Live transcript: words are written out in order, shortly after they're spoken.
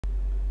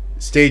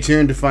Stay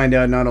tuned to find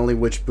out not only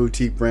which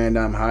boutique brand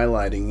I'm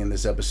highlighting in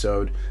this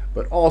episode,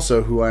 but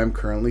also who I am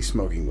currently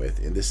smoking with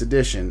in this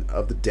edition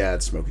of the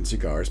Dad Smoking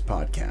Cigars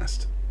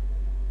podcast.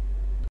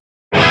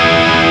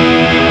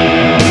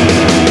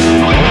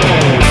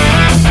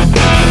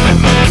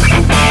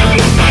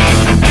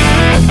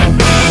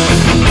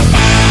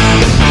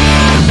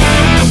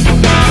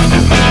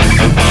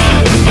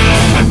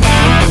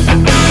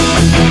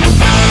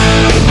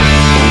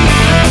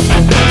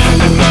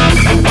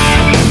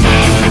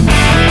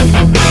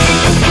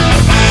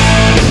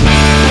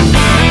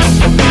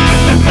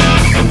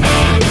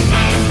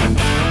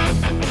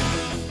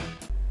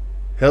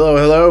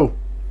 Hello,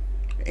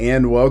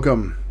 and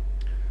welcome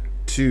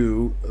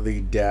to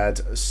the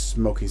Dad's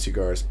Smoking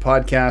Cigars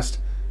podcast,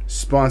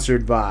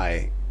 sponsored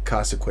by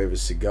Casa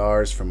Cuevas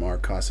Cigars, from our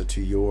casa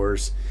to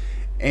yours,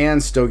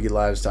 and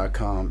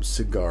StogieLives.com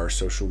cigar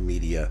social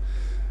media.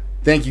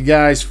 Thank you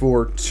guys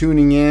for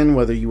tuning in,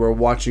 whether you are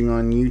watching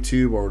on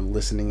YouTube or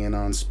listening in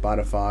on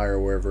Spotify or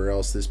wherever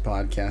else this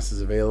podcast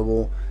is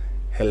available.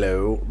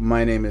 Hello,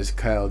 my name is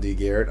Kyle D.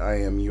 Garrett.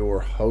 I am your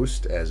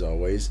host, as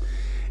always,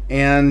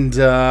 and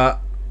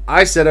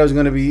I said I was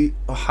going to be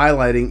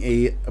highlighting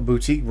a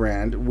boutique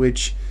brand,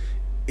 which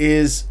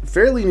is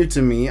fairly new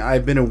to me.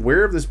 I've been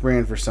aware of this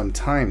brand for some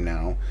time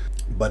now,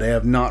 but I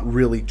have not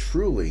really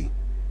truly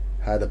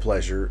had the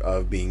pleasure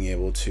of being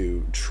able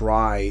to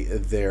try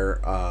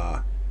their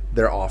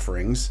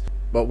offerings.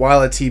 But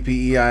while at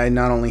TPE, I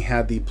not only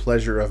had the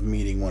pleasure of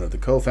meeting one of the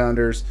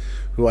co-founders,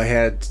 who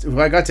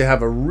I got to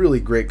have a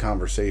really great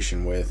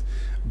conversation with,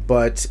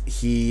 but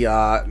he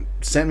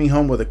sent me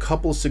home with a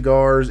couple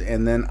cigars,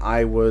 and then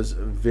I was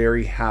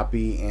very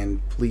happy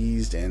and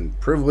pleased and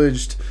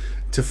privileged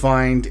to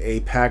find a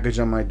package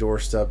on my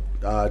doorstep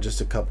just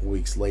a couple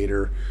weeks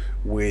later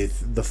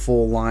with the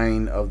full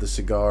line of the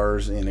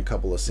cigars in a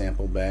couple of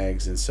sample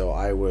bags. And so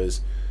I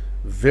was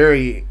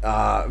very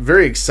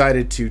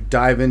excited to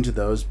dive into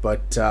those,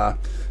 but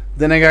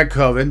then I got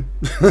COVID,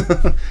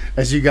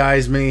 as you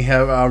guys may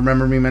have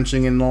remember me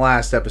mentioning in the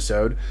last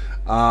episode.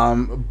 So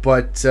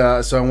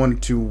I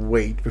wanted to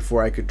wait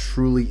before I could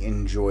truly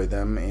enjoy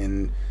them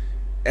in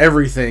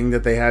everything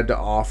that they had to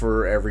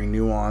offer, every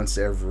nuance,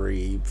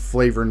 every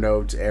flavor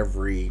note,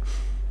 every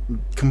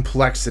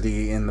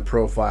complexity in the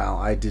profile.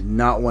 I did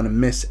not want to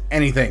miss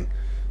anything,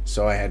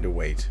 so I had to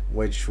wait,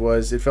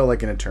 it felt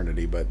like an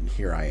eternity, but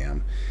here I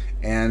am.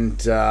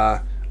 And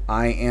I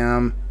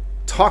am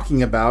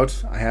talking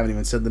about, I haven't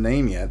even said the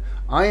name yet,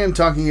 I am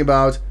talking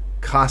about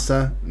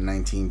Casa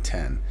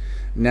 1910.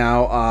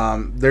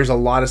 Now, there's a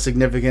lot of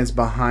significance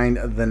behind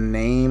the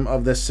name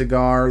of this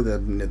cigar,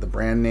 the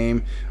brand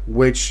name,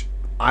 which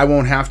I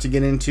won't have to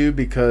get into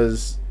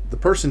because the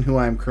person who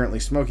I'm currently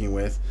smoking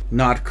with,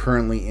 not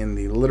currently in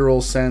the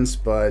literal sense,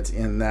 but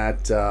in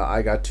that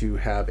I got to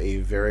have a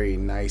very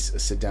nice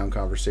sit-down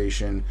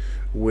conversation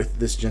with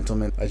this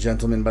gentleman, a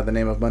gentleman by the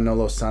name of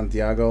Manolo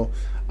Santiago.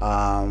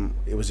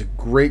 It was a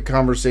great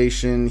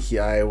conversation.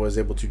 I was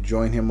able to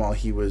join him while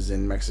he was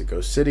in Mexico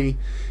City,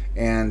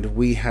 and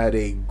we had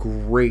a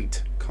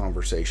great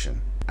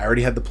conversation. I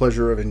already had the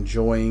pleasure of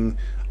enjoying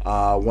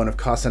one of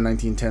Casa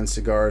 1910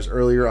 cigars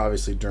earlier,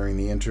 obviously during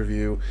the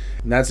interview.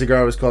 And that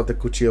cigar was called the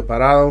Cuchillo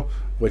Parado,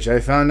 which I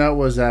found out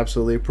was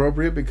absolutely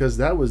appropriate because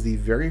that was the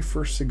very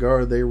first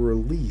cigar they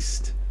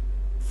released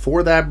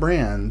for that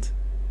brand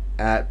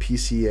at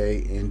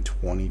PCA in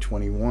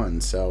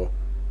 2021. So,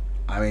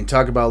 I mean,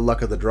 talk about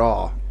luck of the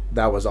draw.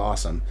 That was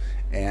awesome,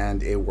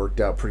 and it worked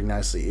out pretty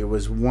nicely. It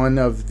was one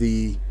of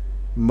the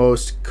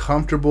most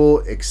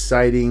comfortable,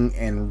 exciting,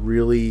 and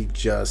really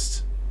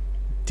just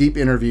deep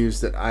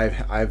interviews that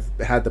I've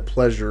had the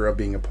pleasure of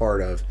being a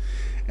part of.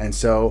 And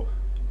so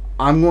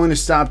I'm going to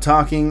stop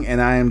talking, and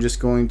I am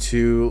just going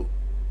to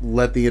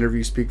let the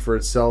interview speak for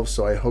itself.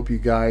 So I hope you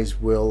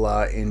guys will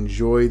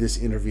enjoy this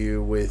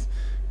interview with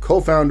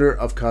co-founder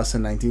of Casa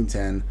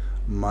 1910,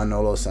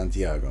 Manolo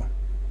Santiago.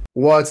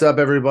 What's up,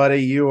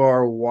 everybody? You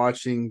are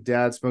watching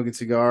Dad Smoking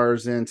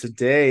Cigars, and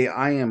today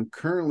I am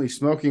currently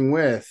smoking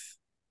with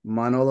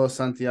Manolo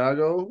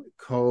Santiago,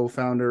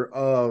 co-founder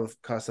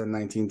of Casa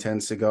 1910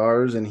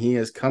 Cigars, and he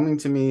is coming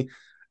to me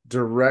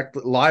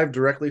live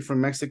directly from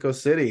Mexico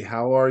City.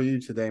 How are you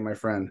today, my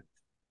friend?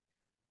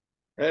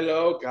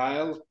 Hello,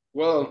 Kyle.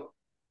 Well,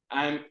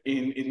 I'm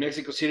in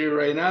Mexico City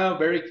right now.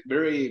 Very,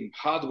 very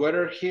hot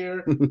weather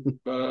here,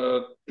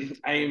 but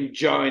I'm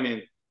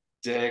enjoying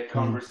the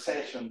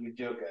conversation with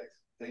you guys.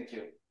 Thank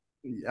you.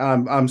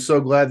 I'm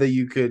so glad that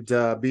you could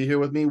be here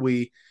with me.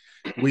 We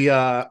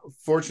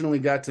fortunately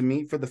got to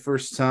meet for the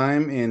first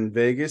time in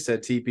Vegas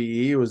at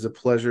TPE. It was a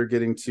pleasure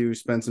getting to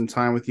spend some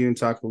time with you and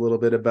talk a little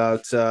bit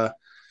about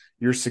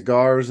your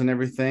cigars and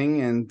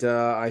everything. And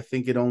I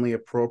think it only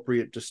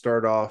appropriate to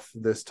start off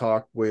this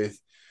talk with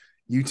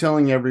you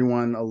telling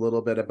everyone a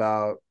little bit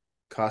about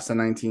Casa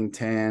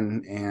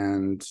 1910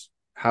 and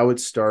how it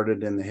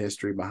started and the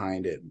history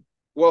behind it.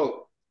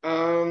 Well,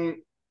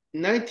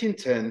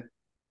 1910,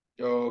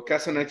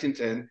 Casa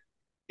 1910,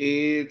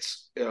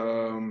 it's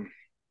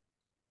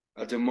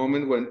at the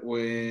moment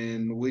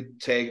when we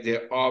take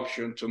the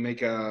option to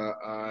make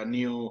a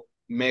new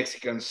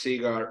Mexican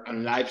cigar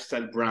and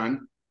lifestyle brand.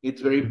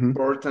 It's very Mm-hmm.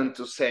 important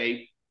to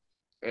say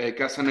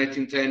Casa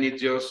 1910,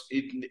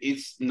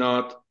 it's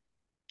not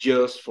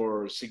just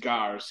for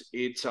cigars.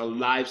 It's a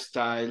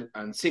lifestyle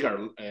and cigar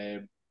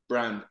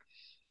brand.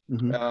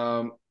 Mm-hmm.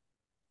 Um,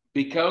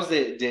 because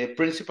the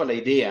principal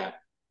idea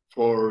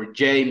for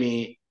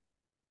Jamie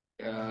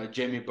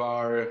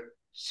Barr,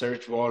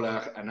 Serge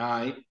Wallach, and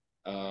I,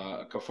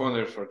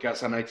 co-founder for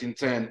Casa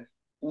 1910,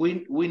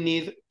 we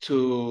need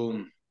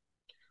to,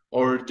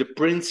 or the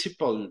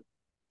principal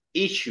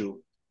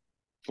issue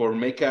for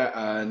make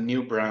a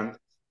new brand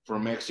for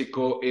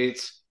Mexico,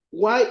 it's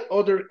why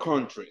other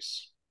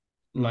countries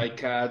Mm-hmm.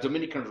 like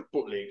Dominican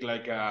Republic,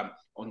 like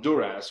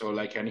Honduras, or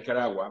like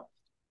Nicaragua,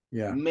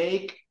 Yeah.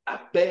 make a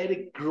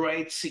very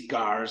great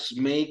cigars,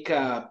 make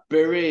a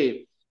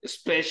very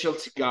special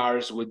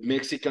cigars with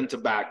Mexican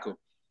tobacco,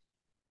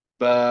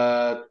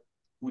 but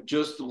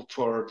just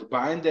for the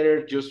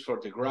binder, just for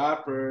the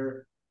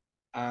wrapper,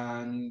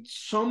 and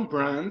some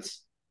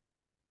brands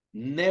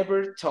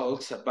never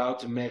talks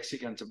about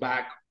Mexican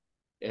tobacco.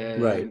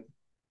 Right.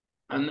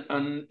 Um,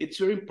 and it's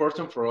very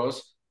important for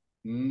us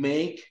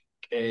make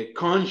a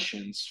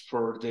conscience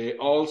for the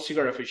all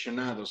cigar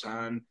aficionados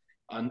and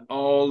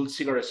all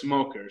cigar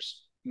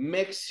smokers.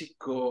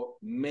 Mexico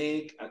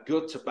make a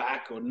good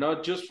tobacco,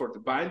 not just for the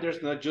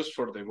binders, not just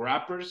for the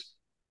wrappers,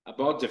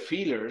 about the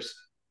fillers.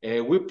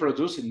 We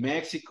produce in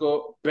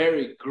Mexico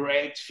very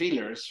great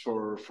fillers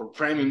for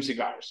premium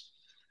cigars.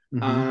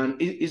 Mm-hmm. And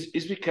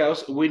it's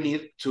because we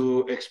need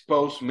to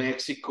expose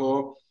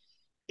Mexico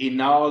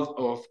in all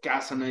of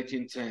Casa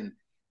 1910,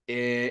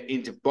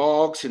 in the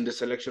box, in the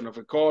selection of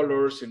the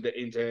colors, in the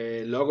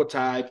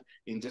logotype,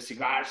 in the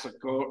cigars,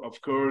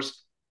 of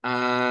course,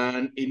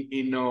 and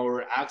in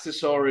our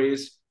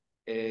accessories,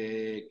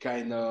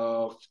 kind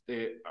of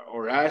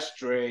or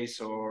ashtrays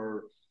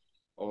or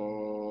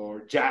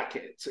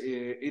jackets.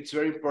 It's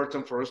very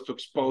important for us to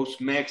expose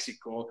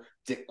Mexico,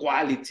 the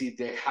quality,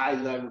 the high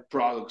level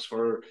products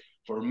for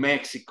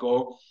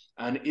Mexico,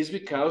 and it's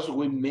because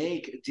we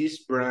make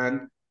this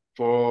brand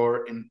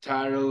for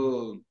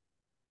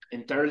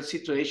entire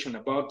situation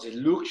about the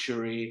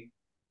luxury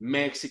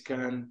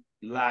Mexican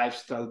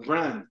lifestyle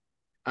brand.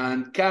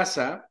 And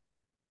Casa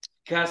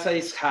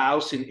is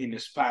house in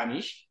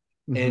Spanish,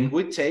 Mm-hmm. and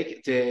we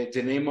take the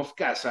name of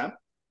Casa.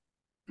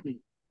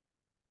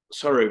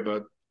 Sorry,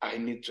 but I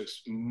need to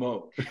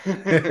smoke.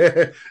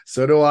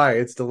 So do I.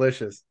 It's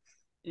delicious.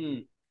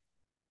 Mm.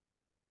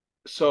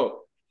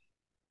 So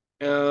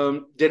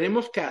the name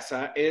of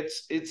Casa,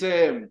 it's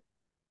the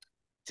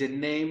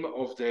name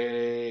of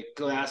the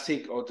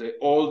classic or the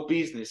old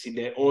business in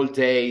the old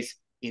days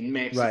in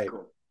Right. Mexico.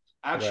 Right.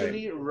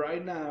 Actually,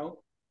 right now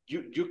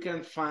you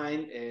can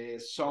find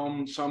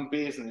some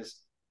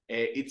business.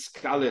 It's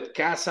called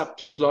Casa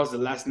plus the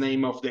last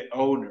name of the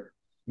owner.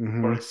 For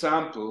Mm-hmm.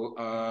 example,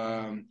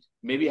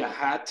 maybe a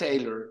hat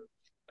tailor.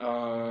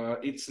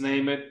 It's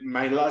named.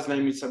 My last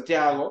name is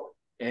Santiago,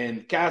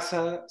 and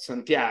Casa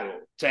Santiago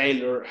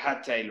Tailor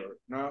Hat Tailor.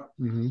 No,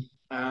 Mm-hmm.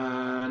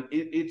 and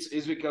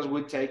it's because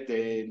we take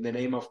the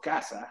name of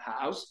Casa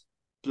House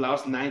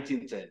plus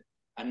 1910,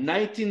 and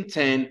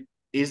 1910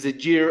 is the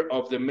year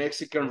of the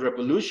Mexican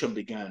Revolution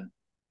began.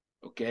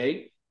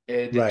 Okay,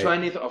 the Right.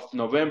 20th of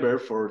November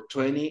for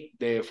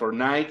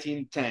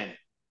 1910,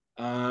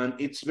 and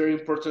it's very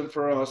important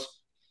for us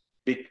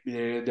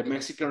the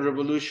Mexican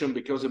Revolution,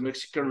 because the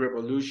Mexican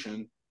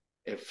Revolution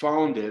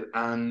founded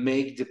and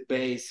made the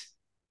base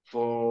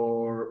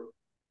for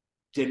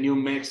the new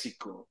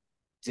Mexico,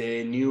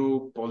 the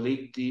new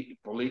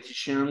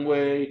politician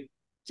way,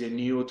 the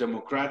new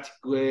democratic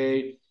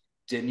way,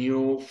 the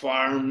new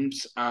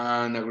farms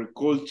and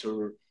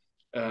agriculture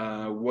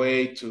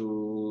way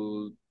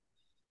to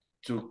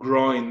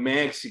grow in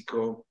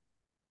Mexico,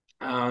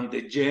 and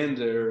the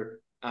gender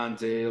and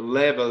the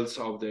levels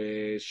of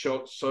the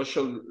social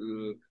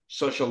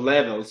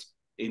levels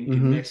in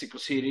Mm-hmm. Mexico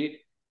City.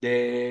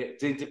 The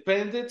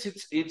independence,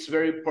 it's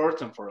very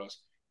important for us,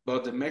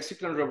 but the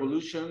Mexican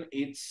Revolution,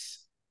 it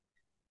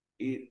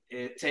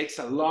takes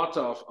a lot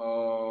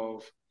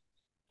of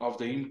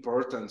the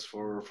importance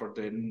for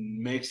the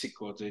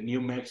Mexico, the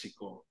new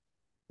Mexico,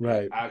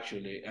 Right.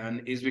 actually,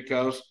 and it's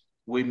because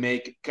we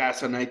make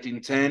Casa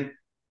 1910,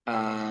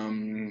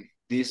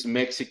 this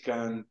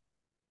Mexican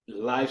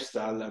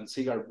lifestyle and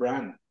cigar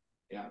brand.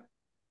 Yeah.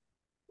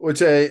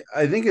 Which I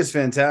think is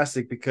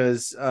fantastic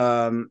because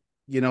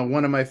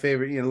one of my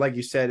favorite, like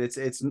you said,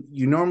 it's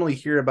you normally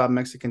hear about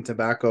Mexican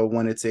tobacco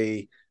when it's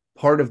a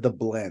part of the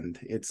blend.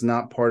 It's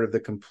not part of the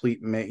complete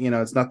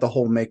it's not the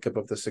whole makeup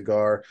of the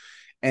cigar.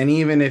 And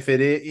even if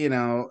it is,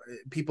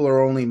 people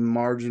are only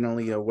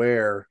marginally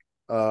aware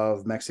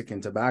of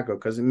Mexican tobacco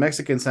because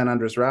Mexican San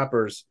Andres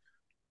wrappers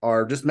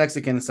are just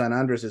Mexican San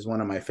Andres is one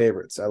of my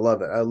favorites. I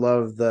love it. I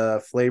love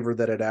the flavor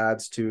that it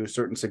adds to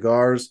certain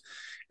cigars,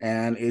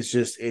 and it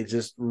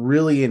just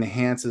really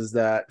enhances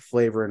that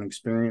flavor and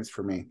experience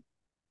for me.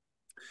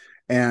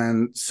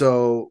 And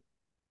so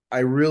I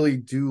really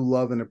do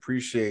love and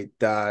appreciate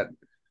that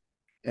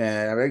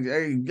And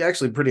I'm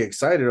actually pretty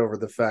excited over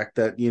the fact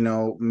that,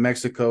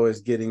 Mexico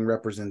is getting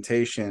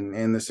representation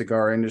in the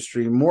cigar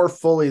industry more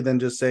fully than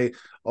just say,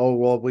 oh,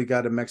 well, we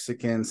got a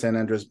Mexican San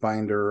Andres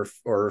binder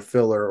or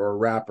filler or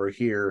wrapper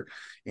here,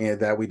 and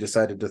that we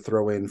decided to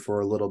throw in for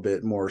a little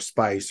bit more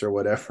spice or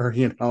whatever.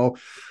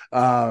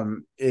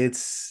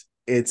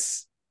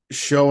 It's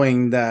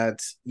showing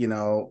that,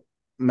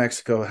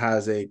 Mexico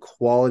has a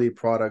quality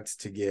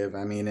product to give.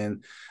 I mean,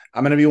 and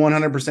I'm going to be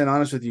 100%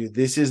 honest with you.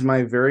 This is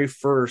my very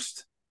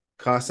first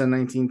Casa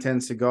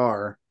 1910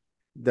 cigar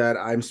that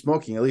I'm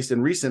smoking, at least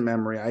in recent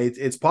memory.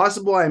 It's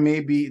possible that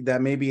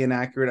may be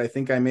inaccurate. I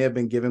think I may have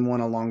been given one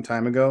a long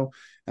time ago,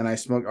 and I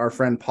smoked our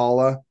friend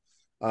Paula,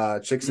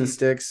 Chicks and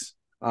Sticks,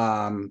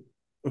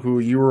 who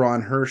you were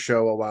on her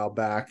show a while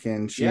back,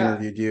 and she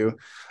interviewed you.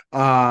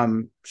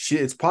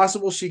 It's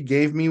possible she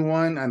gave me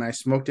one, and I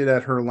smoked it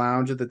at her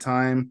lounge at the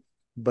time,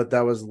 but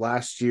that was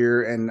last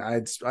year, and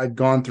I'd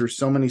gone through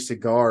so many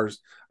cigars.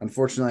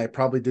 Unfortunately, I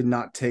probably did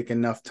not take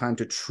enough time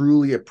to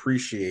truly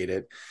appreciate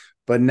it.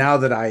 But now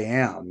that I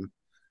am,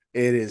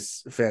 it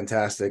is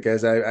fantastic.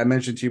 As I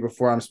mentioned to you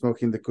before, I'm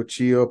smoking the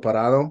Cuchillo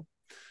Parado,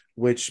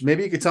 which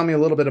maybe you could tell me a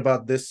little bit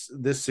about this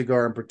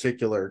cigar in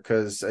particular,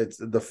 because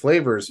the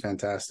flavor is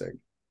fantastic.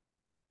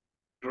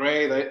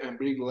 Great. I'm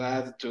really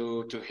glad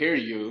to hear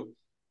you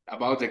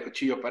about the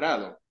Cuchillo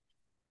Parado,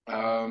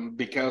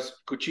 because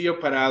Cuchillo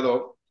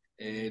Parado,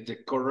 the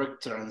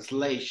correct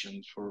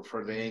translation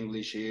for the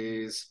English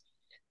is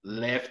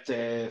left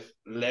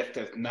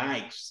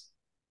knives,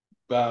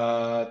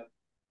 but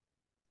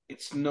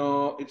it's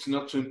not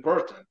too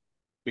important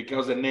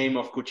because the name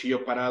of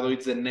Cuchillo Parado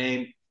is the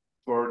name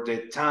for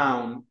the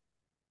town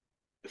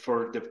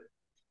for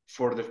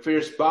the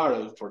first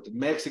battle for the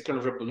Mexican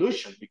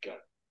Revolution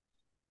began.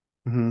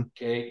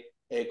 Okay,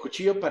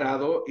 Cuchillo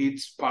Parado,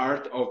 it's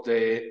part of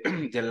the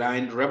the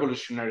line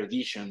Revolutionary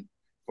Edition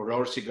for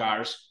our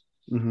cigars.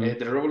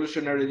 The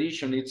Revolutionary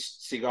Edition, it's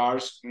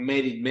cigars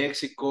made in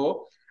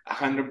Mexico,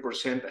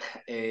 100%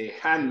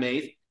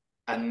 handmade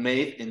and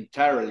made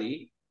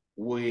entirely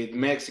with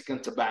Mexican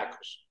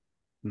tobaccos.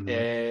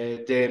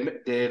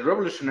 The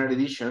Revolutionary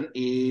Edition,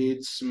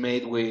 it's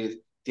made with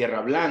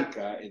Tierra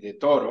Blanca de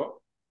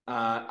Toro,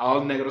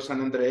 Al Negro San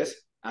Andres,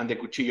 and the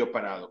Cuchillo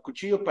Parado.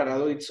 Cuchillo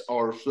Parado, it's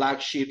our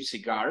flagship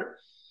cigar.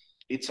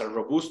 It's a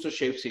Robusto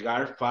shaped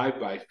cigar,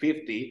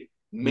 5x50,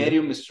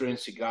 medium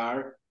strength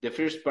cigar. The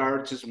first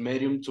part is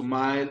medium to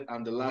mild,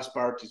 and the last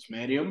part is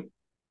medium.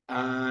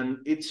 And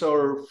it's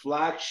our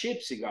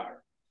flagship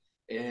cigar.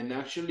 And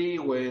actually,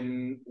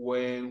 when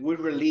we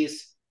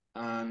release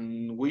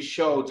and we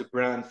showed the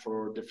brand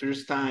for the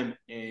first time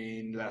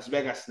in Las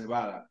Vegas,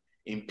 Nevada,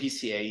 in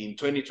PCA in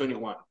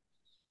 2021,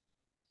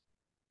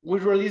 we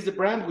released the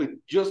brand with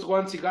just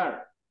one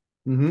cigar,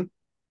 the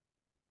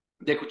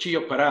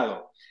Cuchillo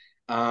Parado.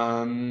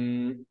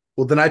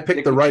 Well, then I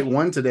picked the right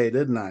one today,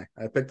 didn't I?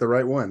 I picked the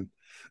right one.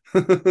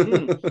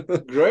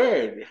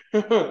 Great.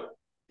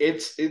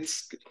 it's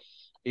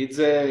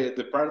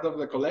the part of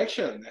the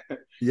collection.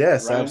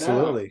 Yes, right,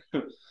 absolutely.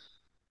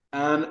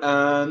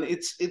 And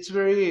it's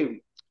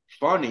very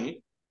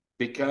funny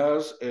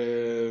because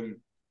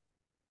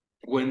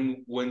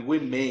when we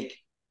make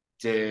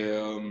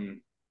the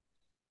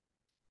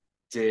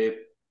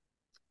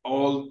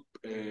all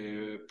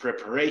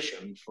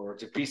preparation for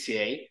the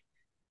PCA,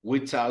 we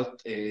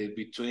talked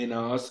between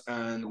us,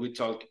 and we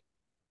talk,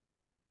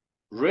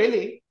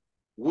 really,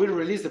 we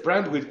release the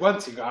brand with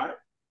one cigar?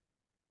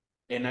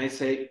 And I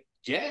say,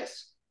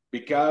 yes,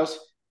 because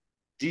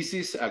this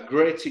is a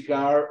great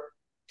cigar.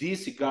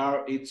 This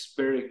cigar, it's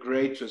very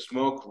great to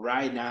smoke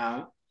right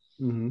now.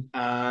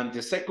 And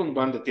the second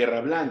one, the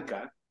Tierra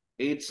Blanca,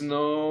 it's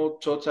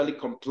not totally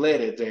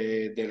completed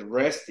the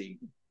resting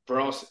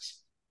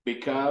process,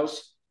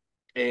 because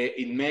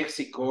in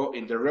Mexico,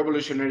 in the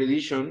Revolutionary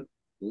Edition,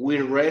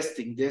 we're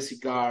resting the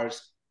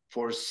cigars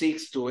for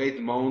 6 to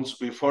 8 months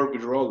before we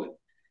roll it.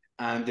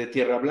 And the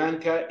Tierra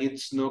Blanca,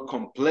 it's not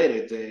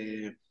completed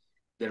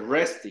the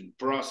resting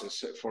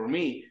process for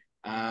me.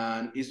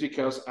 And it's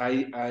because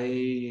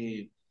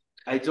I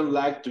don't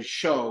like to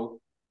show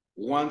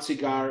one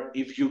cigar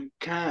if you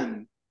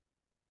can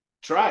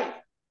try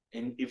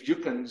and if you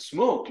can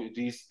smoke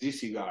this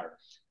cigar.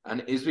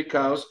 And it's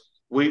because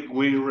we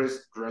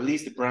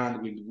released the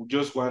brand with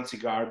just one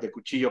cigar, the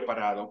Cuchillo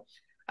Parado.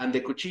 And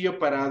the Cuchillo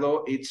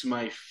Parado, it's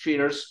my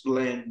first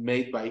blend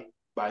made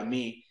by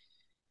me.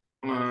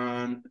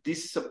 And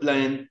this is a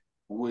blend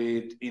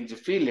with, in the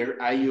filler,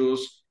 I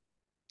use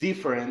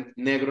different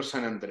Negro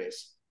San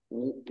Andres.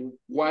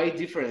 Why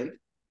different?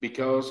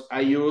 Because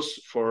I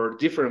use for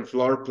different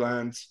flower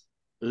plants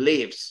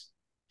leaves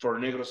for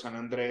Negro San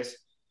Andres.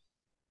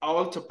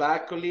 All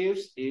tobacco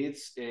leaves,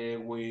 it's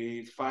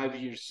with 5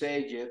 years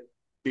aged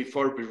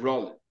before we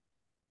roll it.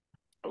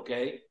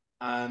 Okay,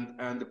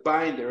 and the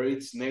binder,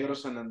 it's Negro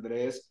San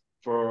Andres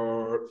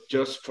for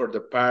just for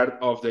the part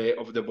of the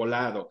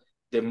volado,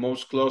 the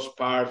most close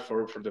part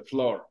for the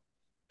floor.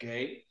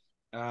 Okay,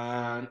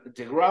 and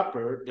the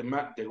wrapper,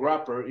 the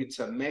wrapper, it's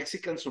a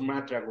Mexican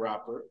Sumatra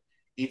wrapper.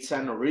 It's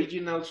an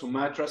original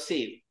Sumatra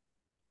seed.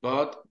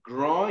 but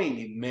growing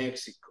in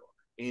Mexico,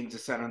 in the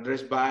San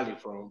Andres Valley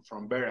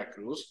from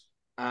Veracruz.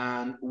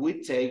 And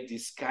we take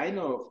this kind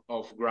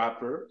of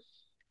wrapper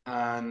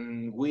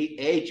and we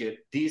aged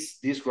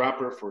this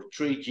wrapper for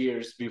 3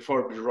 years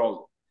before we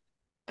roll.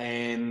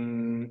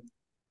 And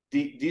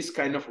this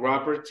kind of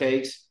wrapper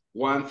takes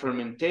one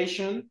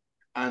fermentation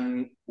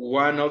and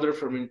one other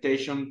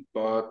fermentation,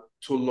 but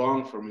too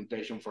long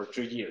fermentation for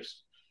 3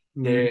 years.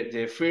 Mm.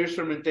 The first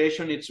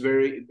fermentation it's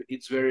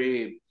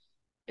very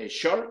a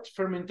short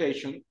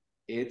fermentation.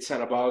 It's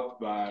at about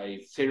by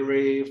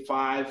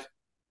 35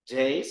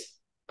 days,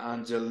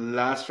 and the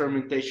last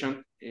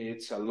fermentation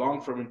it's a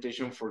long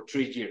fermentation for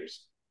 3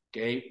 years.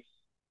 Okay,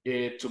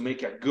 to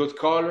make a good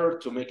color,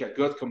 to make a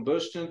good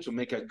combustion, to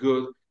make a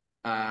good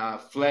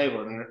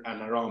flavor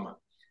and aroma.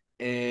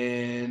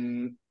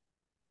 And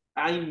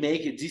I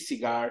make this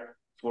cigar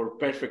for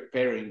perfect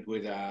pairing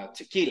with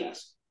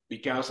tequilas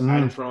because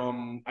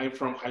Mm. I'm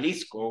from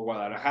Jalisco,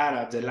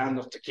 Guadalajara, the land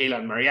of tequila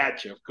and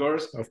mariachi, of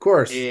course. Of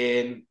course.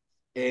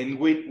 And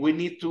we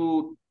need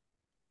to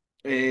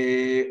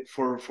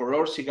for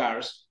our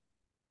cigars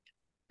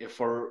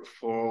for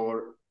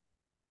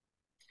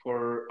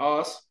for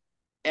us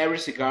every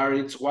cigar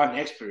it's one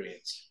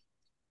experience.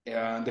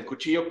 And the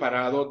Cuchillo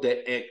Parado,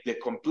 the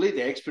complete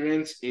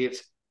experience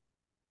is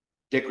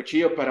the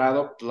Cuchillo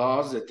Parado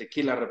plus the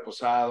tequila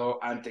reposado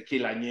and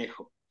tequila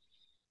añejo.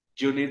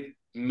 You need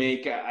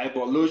make a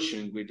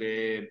evolution with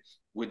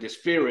the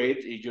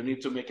spirit. You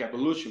need to make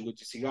evolution with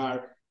the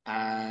cigar,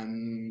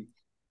 and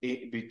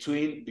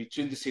between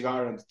the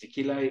cigar and the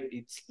tequila,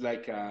 it's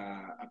like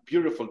a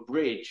beautiful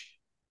bridge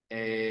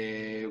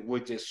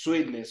with the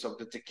sweetness of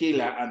the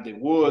tequila and the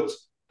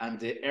woods and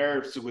the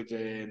herbs with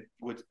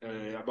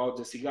about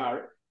the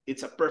cigar.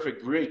 It's a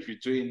perfect bridge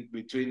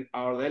between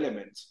all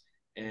elements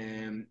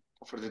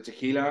for the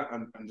tequila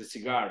and the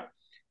cigar.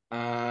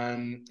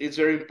 And it's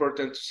very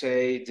important to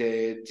say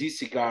that this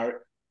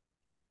cigar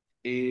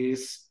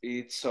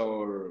it's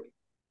our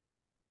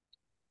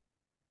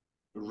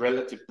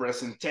relative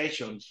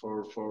presentation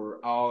for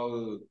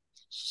all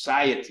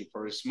society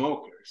for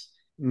smokers.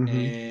 Mm-hmm.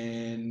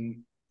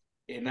 and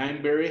and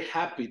I'm very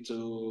happy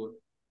to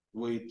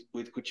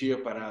with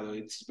Cuchillo Parado.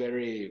 It's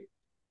very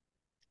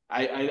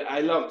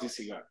I love this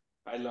cigar.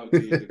 I love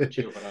the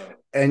Cuchillo Parado.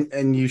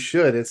 And you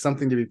should. It's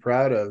something to be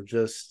proud of.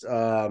 Just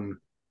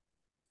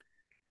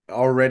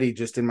already,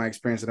 just in my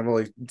experience, and I've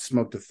only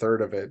smoked a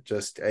third of it.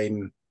 Just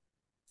I'm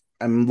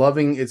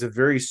loving. It's a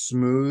very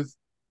smooth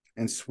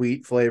and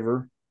sweet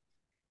flavor.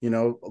 You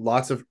know,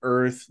 lots of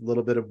earth, a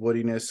little bit of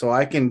woodiness. So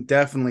I can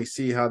definitely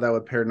see how that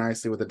would pair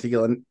nicely with the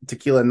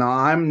tequila. Now,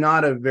 I'm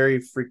not a very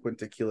frequent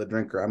tequila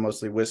drinker. I'm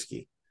mostly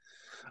whiskey.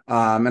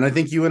 And I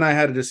think you and I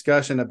had a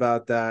discussion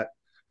about that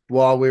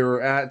while we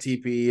were at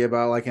TPE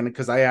about like, and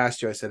because I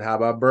asked you, I said, how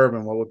about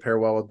bourbon? What would pair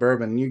well with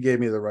bourbon? And you gave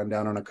me the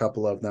rundown on a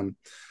couple of them.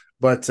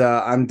 But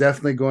I'm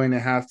definitely going to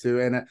have to,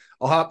 and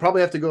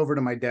probably have to go over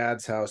to my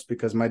dad's house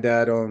because my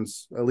dad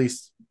owns at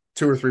least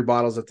 2 or 3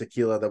 bottles of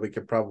tequila that we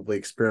could probably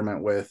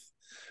experiment with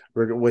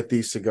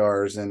these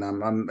cigars. And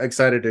I'm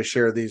excited to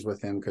share these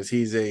with him because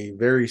he's a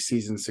very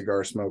seasoned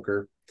cigar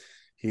smoker.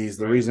 He's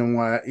the Right.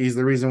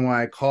 reason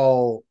why I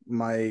call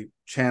my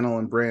channel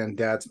and brand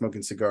Dad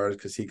Smoking Cigars,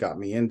 because he got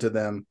me into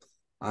them.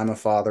 I'm a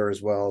father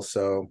as well,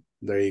 so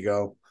there you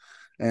go.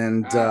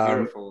 And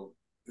Beautiful.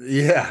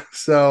 yeah,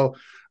 so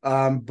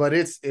but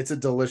it's a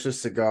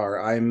delicious cigar.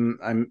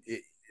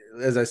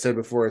 As I said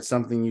before, it's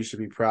something you should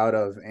be proud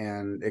of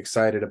and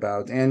excited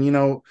about. And you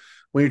know,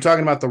 when you're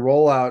talking about the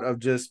rollout of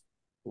just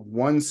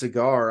one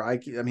cigar, I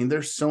mean,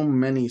 there's so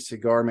many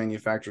cigar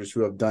manufacturers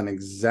who have done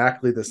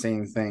exactly the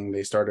same thing.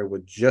 They started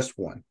with just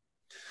one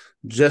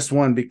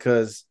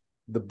because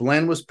the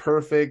blend was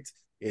perfect.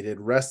 It had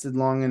rested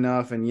long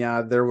enough, and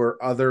yeah, there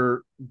were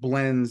other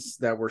blends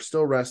that were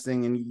still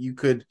resting, and you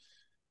could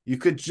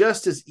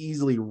just as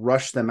easily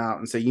rush them out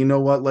and say, you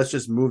know what, let's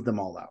just move them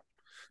all out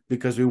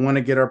because we want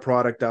to get our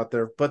product out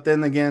there. But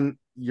then again,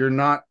 you're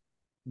not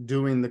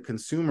doing the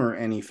consumer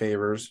any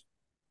favors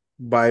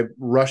by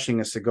rushing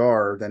a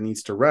cigar that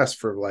needs to rest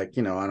for, like,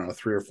 you know, I don't know,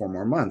 3 or 4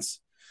 more months.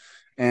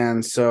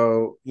 And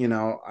so, you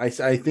know, I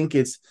think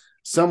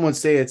some would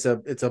say it's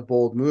a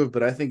bold move,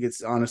 but I think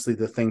it's honestly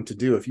the thing to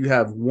do. If you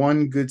have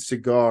one good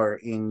cigar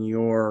in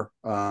your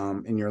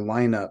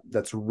lineup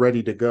that's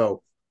ready to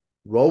go,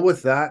 roll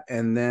with that,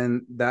 and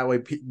then that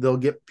way they'll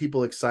get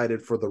people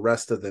excited for the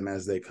rest of them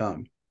as they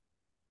come.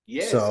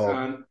 Yes,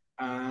 So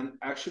and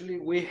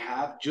actually we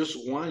have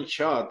just one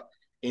shot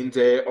in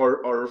the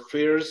our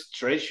first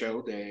trade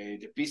show,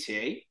 the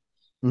PCA.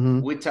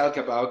 mhm. We talk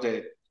about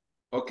the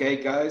okay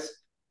guys,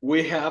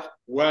 we have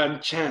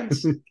one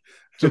chance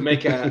to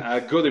make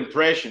a good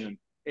impression.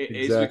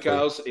 It's Exactly.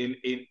 because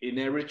in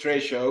every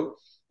trade show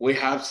we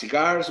have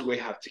cigars, we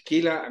have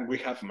tequila, and we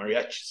have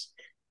mariachis.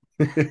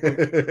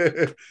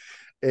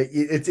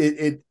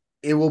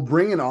 It will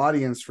bring an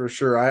audience for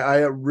sure. I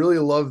really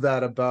love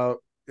that about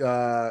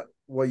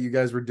what you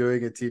guys were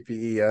doing at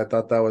TPE. I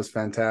thought that was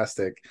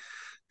fantastic.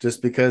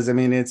 Just because, I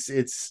mean,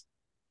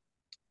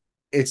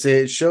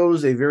 it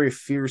shows a very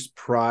fierce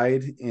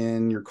pride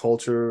in your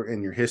culture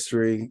and your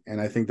history, and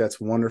I think that's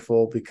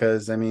wonderful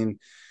because I mean,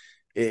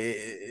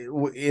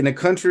 in a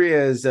country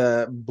as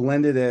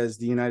blended as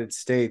the United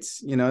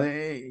States, you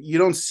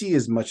don't see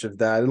as much of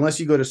that unless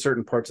you go to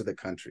certain parts of the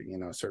country.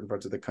 Certain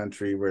parts of the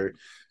country where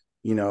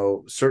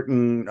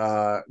certain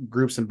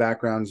groups and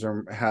backgrounds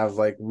have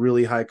like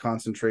really high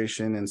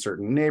concentration in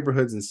certain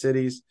neighborhoods and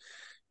cities.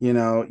 You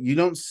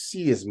don't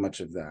see as much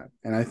of that,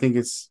 and I think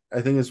it's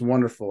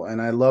wonderful, and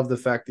I love the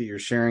fact that you're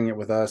sharing it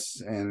with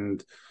us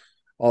and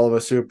all of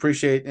us who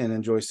appreciate and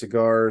enjoy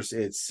cigars.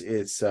 It's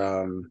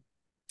a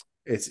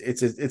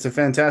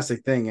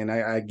fantastic thing, and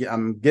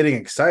I'm getting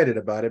excited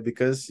about it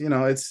because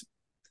it's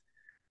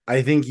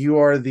I think you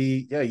are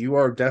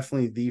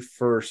definitely the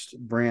first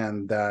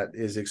brand that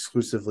is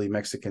exclusively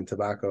Mexican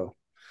tobacco,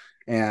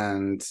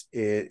 and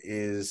it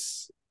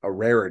is a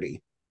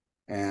rarity.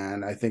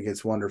 And I think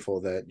it's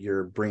wonderful that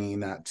you're bringing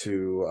that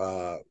to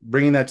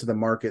the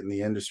market and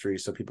the industry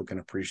so people can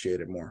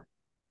appreciate it more.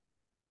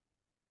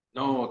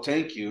 No,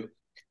 thank you.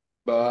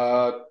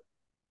 But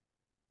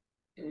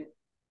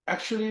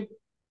actually,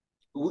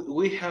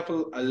 we have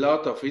a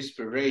lot of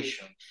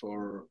inspiration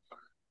for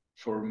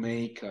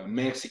make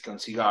Mexican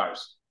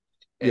cigars.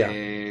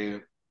 Yeah,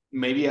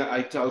 Maybe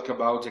I talk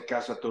about the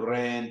Casa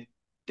Torrent,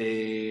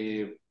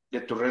 the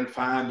Torrent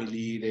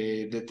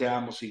family, the Te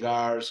Amo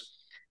cigars,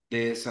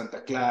 the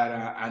Santa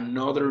Clara, and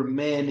other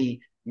many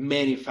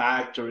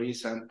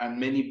factories and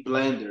many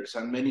blenders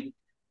and many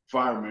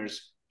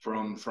farmers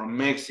from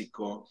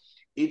Mexico.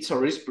 It's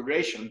our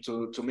inspiration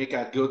to make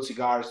a good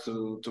cigars,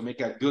 to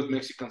make a good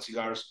Mexican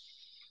cigars,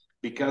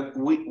 because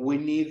we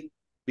need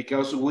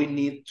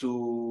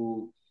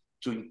to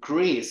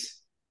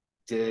increase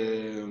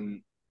the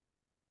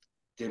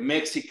the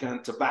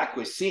Mexican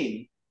tobacco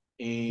scene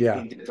yeah.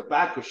 in the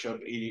tobacco shop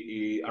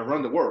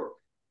around the world.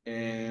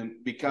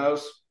 And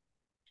because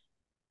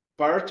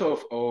part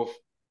of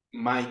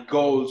my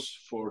goals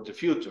for the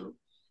future,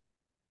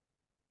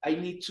 I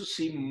need to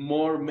see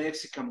more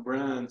Mexican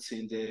brands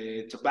in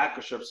the tobacco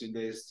shops in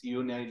the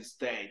United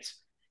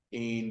States,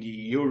 in the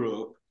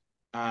Europe,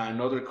 and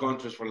other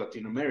countries for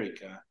Latin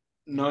America.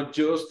 Not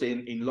just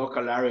in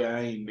local area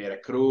in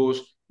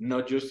Veracruz,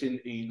 not just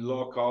in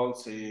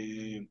locals. I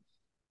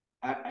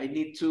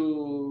need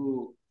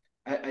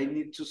I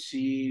need to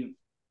see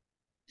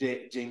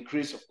the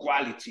increase of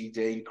quality,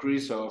 the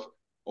increase of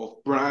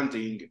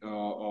branding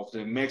of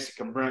the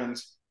Mexican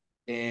brands,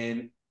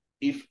 and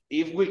if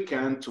we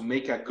can to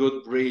make a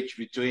good bridge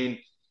between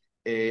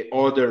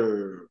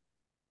other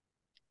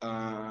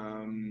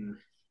um,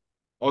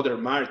 other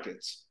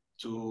markets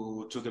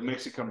to the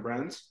Mexican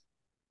brands,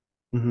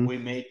 Mhm. we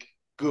make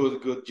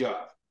good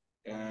job,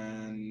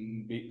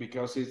 and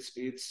because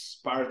it's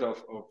part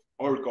of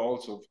our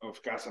goals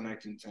of Casa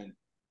 1910.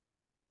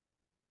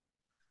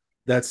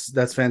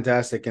 That's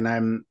fantastic, and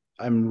I'm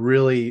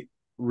really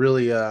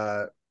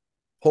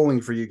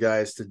pulling for you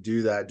guys to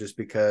do that just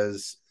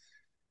because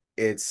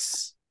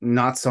it's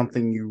not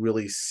something you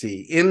really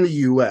see in the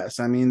US.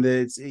 I mean,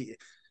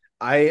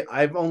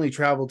 I've only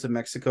traveled to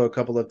Mexico a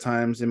couple of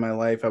times in my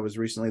life. I was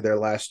recently there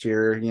last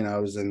year. I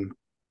was in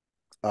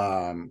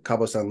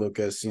Cabo San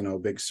Lucas,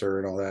 Big Sur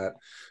and all that.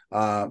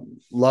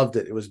 Loved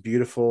it. It was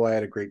beautiful. I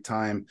had a great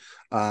time.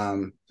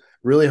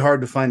 Really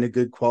hard to find a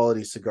good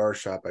quality cigar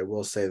shop. I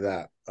will say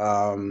that.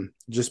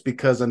 Just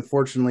because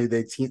unfortunately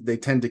they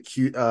tend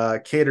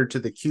to cater to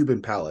the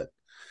Cuban palate.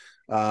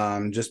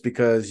 Just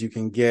because you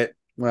can get,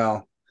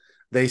 well,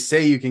 they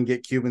say you can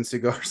get Cuban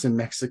cigars in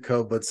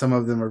Mexico, but some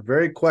of them are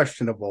very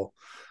questionable.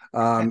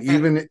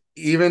 Even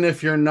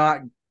if you're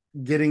not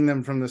getting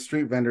them from the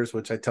street vendors,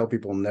 which I tell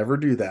people never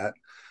do that.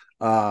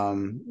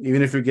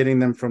 Even if you're getting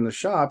them from the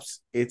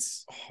shops,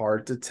 it's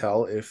hard to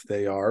tell if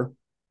they are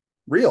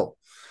real.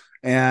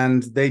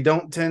 And they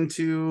don't tend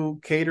to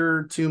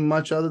cater to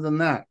much other than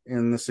that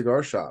in the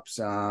cigar shops.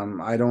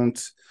 I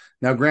don't.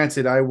 Now,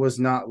 granted, I was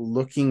not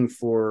looking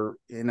for,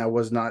 and I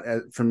was not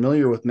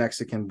familiar with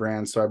Mexican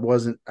brands, so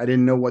I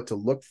didn't know what to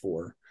look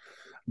for.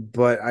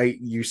 But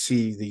you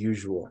see the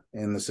usual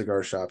in the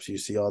cigar shops. You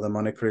see all the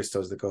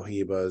Montecristos, the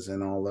Cohibas,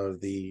 and all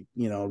of the,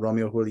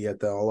 Romeo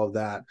Julieta, all of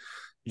that,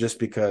 just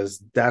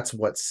because that's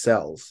what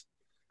sells.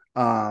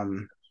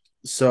 Um,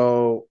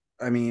 so,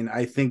 I mean,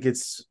 I think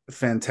it's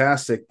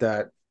fantastic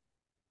that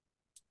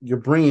you're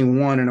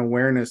bringing an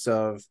awareness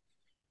of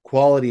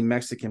quality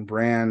Mexican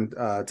brand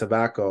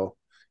tobacco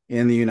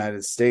in the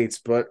United States,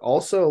 but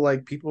also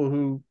like people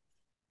who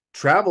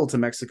travel to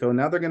Mexico,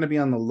 now they're going to be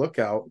on the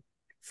lookout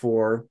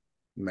for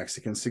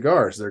Mexican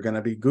cigars. They're going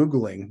to be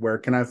Googling, where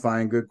can I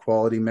find good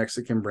quality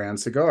Mexican brand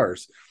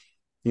cigars?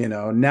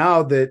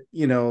 Now that,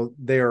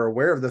 they are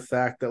aware of the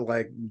fact that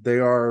like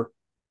there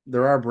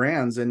are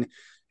brands, and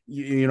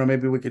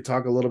maybe we could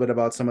talk a little bit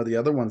about some of the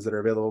other ones that are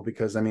available,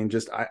 because I mean,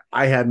 just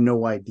I had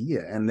no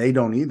idea, and they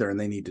don't either, and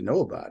they need to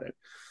know about it.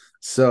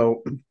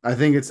 So I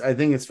think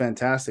it's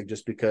fantastic,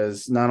 just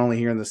because not only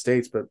here in the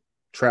States, but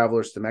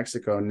travelers to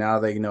Mexico, now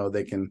they know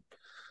they can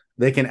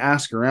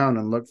ask around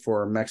and look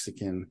for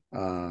Mexican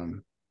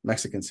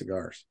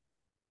cigars.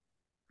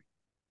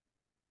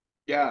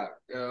 yeah,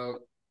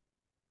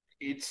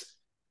 it's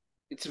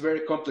it's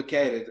very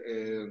complicated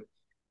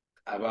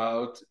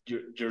about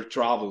your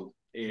travel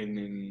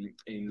in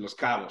Los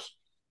Cabos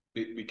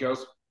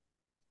because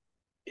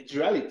it's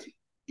reality.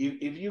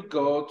 If you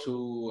go to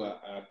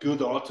a good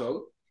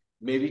hotel,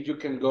 maybe you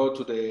can go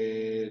to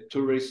the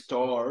tourist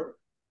store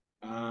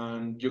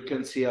and you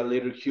can see a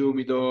little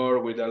humidor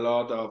with a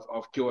lot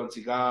of Cuban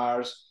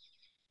cigars.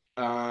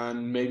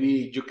 And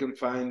maybe you can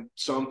find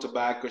some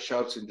tobacco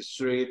shops in the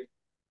street,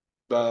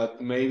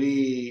 but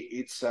maybe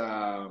it's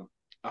a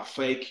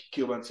fake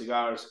Cuban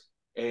cigars.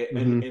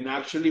 Mm-hmm. And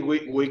actually,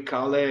 we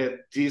call it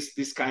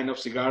this kind of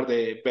cigar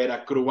the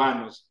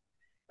Veracruanos.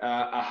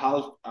 A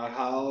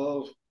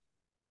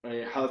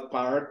half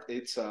part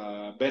it's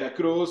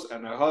Veracruz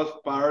and a half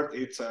part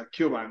it's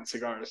Cuban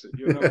cigars.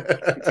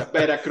 It's a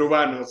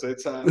Veracruanos.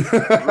 It's a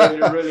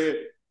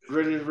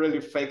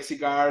really fake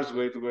cigars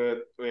with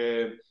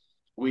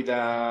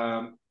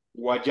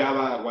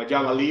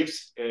guayaba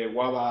leaves,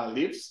 guava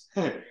leaves,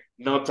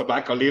 not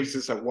tobacco leaves.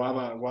 It's a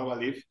guava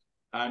leaf,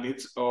 and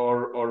it's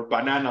or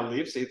banana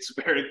leaves. It's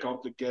very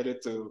complicated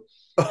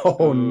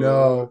Oh to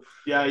no.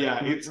 yeah.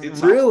 It's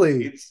awful.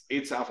 Really?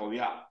 It's awful.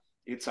 Yeah,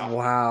 it's awful.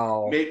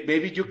 Wow.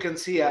 Maybe you can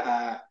see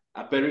a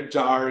very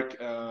dark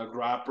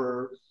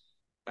wrapper,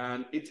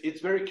 and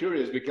it's very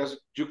curious because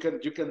you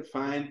can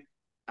find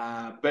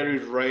very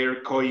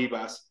rare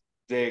coibas.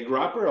 The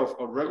wrapper of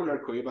regular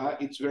coiba,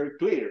 it's very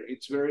clear.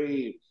 It's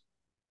very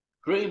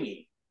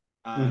creamy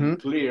Mm-hmm.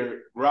 and clear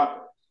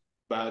wrapper.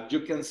 But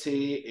you can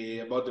see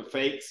about the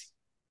fakes,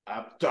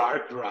 a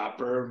dark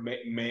wrapper,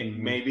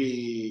 Mm-hmm.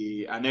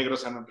 maybe a Negro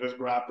San Andres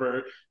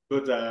wrapper,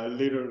 with a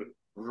little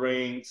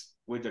rings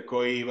with the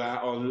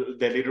coiba, or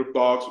the little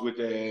box with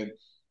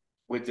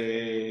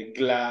the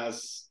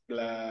glass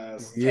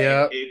tape.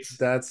 Yep.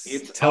 That's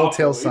It's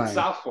telltale awful. It's sign.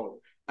 awful,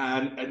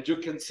 and you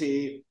can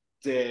see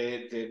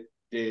the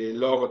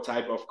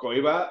logotype of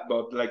Coiba,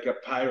 but like a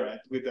pirate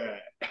with a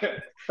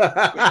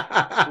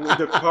with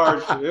the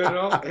parts.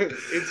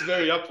 It's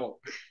very awful.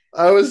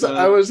 I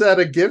But was at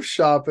a gift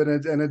shop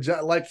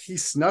like he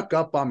snuck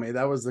up on me.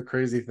 That was the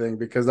crazy thing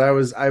because I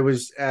was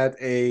at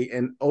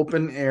an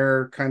open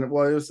air kind of,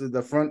 well, it was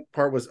the front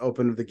part was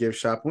open of the gift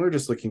shop. We were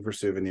just looking for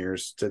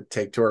souvenirs to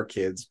take to our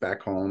kids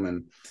back home,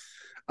 and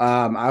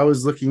I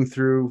was looking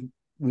through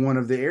one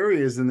of the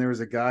areas, and there was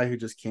a guy who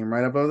just came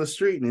right up out of the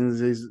street,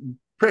 and he's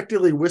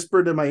practically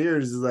whispered in my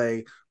ears, he's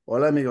like,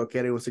 "Hola, amigo,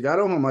 quiere un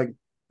cigarro?" I'm like,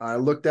 I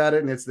looked at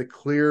it, and it's the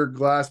clear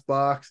glass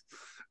box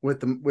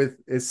with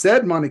it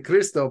said Monte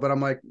Cristo, but I'm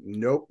like,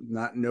 nope,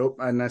 not nope.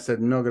 And I said,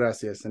 no,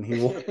 gracias, and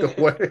he walked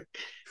away.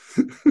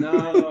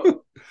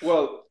 no,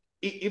 well,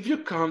 if you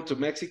come to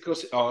Mexico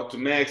or to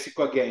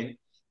Mexico again,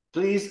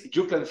 please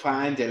you can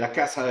find the La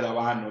Casa del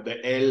Habano, the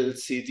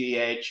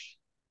LCDH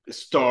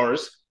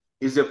stores,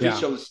 is the Yeah.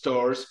 official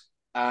stores,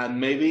 and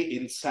maybe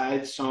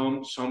inside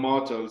some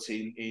hotels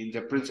in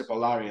the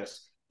principal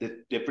areas,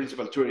 the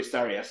principal tourist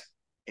areas,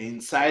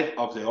 inside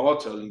of the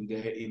hotel in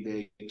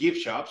the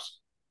gift shops,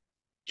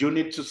 you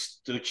need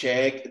to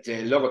check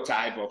the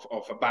logotype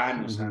of a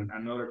Banus Mm-hmm.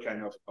 and other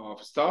kind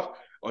of stuff,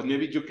 or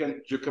maybe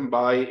you can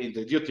buy in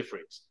the duty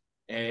free.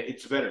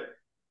 It's better,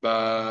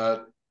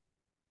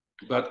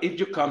 but if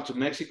you come to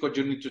Mexico,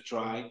 you need to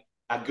try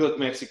a good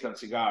Mexican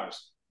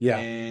cigars, Yeah.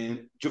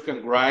 and you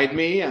can write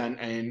me,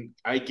 and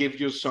I give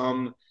you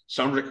some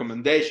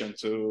recommendation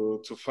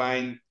to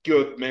find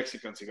good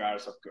Mexican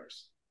cigars, of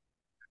course.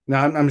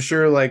 Now I'm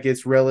sure like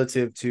it's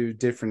relative to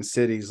different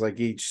cities. Like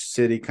each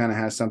city kind of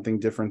has something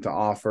different to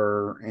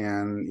offer,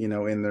 and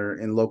in their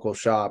in local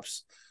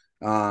shops.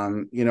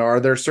 Are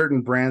there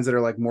certain brands that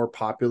are like more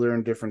popular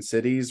in different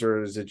cities,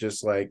 or is it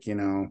just like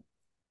you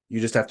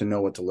just have to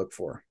know what to look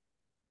for?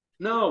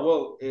 No,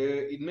 well,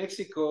 in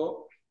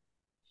Mexico,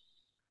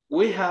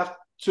 we have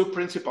two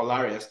principal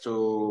areas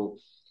to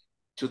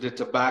the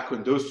tobacco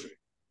industry.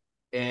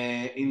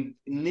 In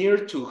near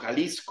to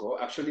Jalisco,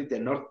 actually the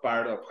north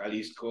part of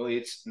Jalisco,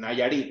 it's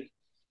Nayarit.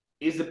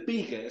 It's the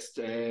biggest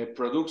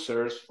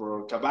producers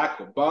for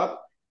tobacco, but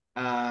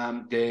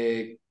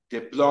the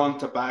blonde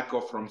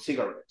tobacco from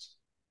cigarettes.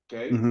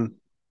 Okay, Mm-hmm.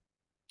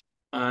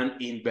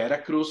 and in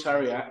Veracruz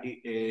area,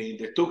 in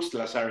the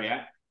Tuxtlas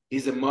area,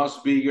 is the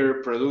most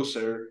bigger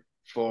producer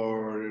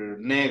for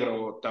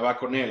negro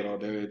tobacco negro,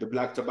 the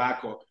black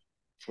tobacco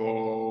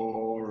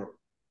for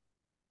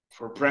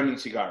premium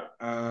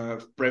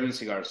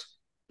cigars.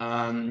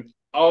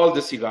 All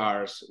the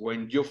cigars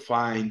when you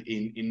find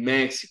in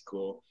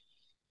Mexico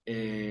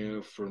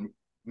from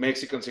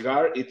Mexican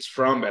cigar, it's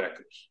from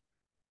Veracruz.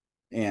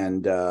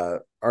 And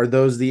are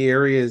those the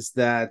areas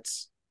that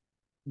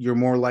you're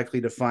more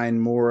likely to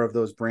find more of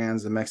those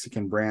brands, the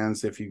Mexican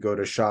brands, if you go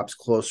to shops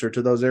closer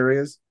to those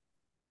areas?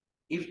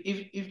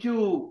 If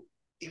you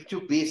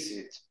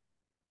visit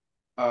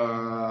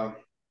uh,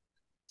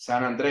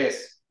 San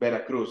Andres,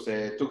 Veracruz,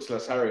 the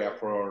Tuxtlas area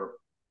for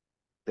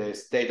the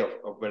state of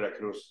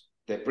Veracruz,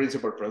 the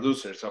principal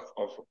producers of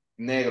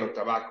negro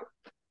tobacco,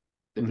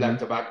 the black Mm-hmm.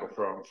 tobacco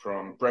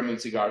from premium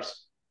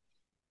cigars,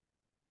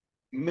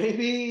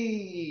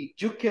 maybe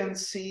you can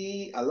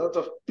see a lot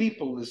of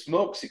people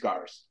smoke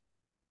cigars.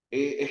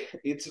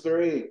 It's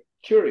very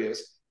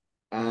curious.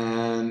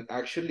 And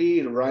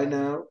actually, right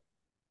now,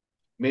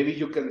 maybe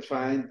you can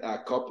find a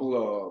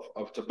couple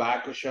of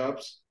tobacco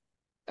shops,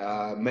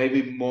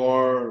 maybe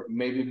more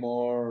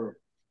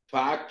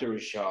factory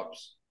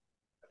shops.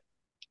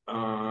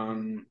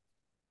 Um,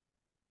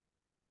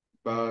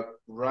 but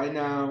right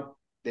now,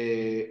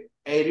 the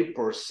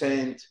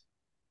 80%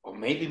 or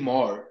maybe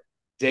more,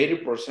 the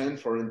 80%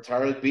 for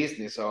entire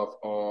business of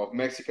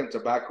Mexican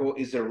tobacco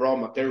is the raw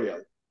material,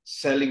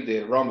 selling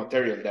the raw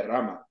material, the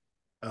rama,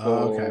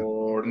 Okay.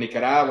 for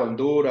Nicaragua,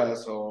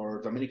 Honduras,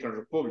 or Dominican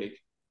Republic.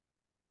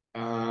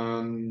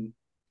 Um,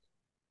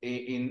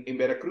 in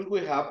Veracruz,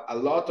 we have a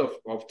lot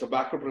of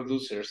tobacco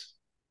producers,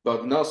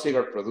 but no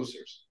cigar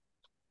producers.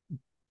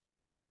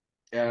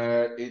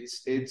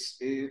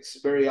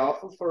 It's very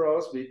awful for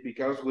us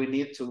because we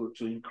need to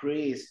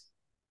increase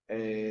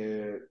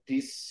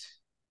this.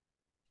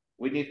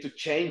 We need to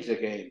change the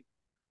game.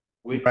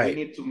 We Right.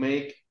 need to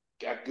make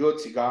good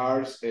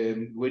cigars,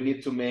 and we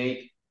need to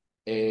make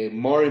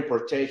more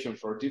importation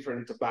for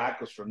different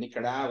tobaccos from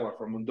Nicaragua,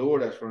 from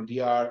Honduras, from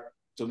DR,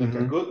 to make a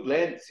Hmm. good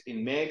blend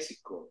in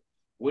Mexico.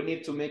 We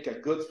need to make a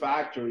good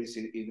factories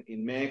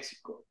in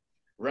Mexico.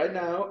 Right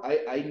now,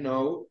 I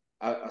know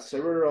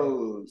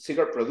several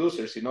cigar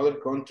producers in other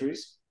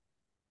countries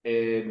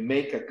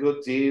make a good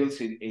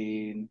deals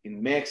in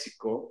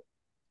Mexico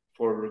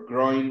for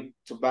growing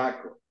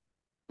tobacco.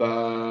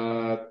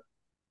 But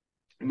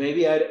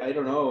maybe I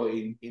don't know,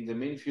 in the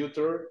main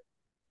future,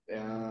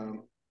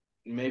 um,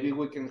 maybe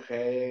we can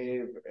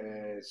have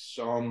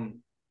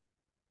some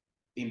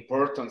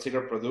important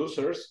cigar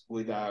producers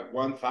with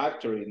one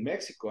factory in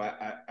Mexico.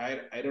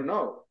 I don't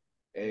know.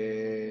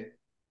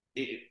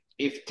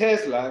 If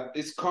Tesla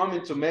is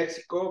coming to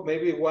Mexico,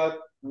 maybe why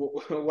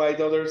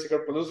the other cigar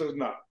producers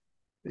not?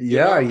 You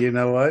Yeah, know? you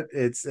know what?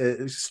 It's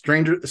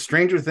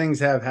stranger things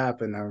have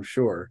happened, I'm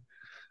sure.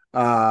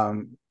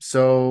 Well,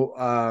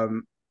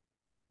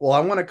 I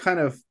want to kind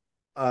of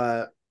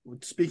uh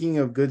speaking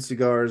of good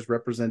cigars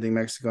representing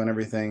Mexico and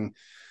everything,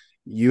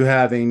 you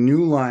have a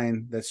new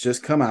line that's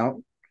just come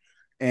out.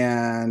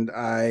 And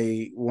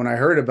when I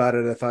heard about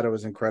it, I thought it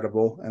was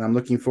incredible. And I'm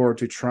looking forward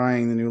to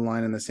trying the new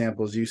line and the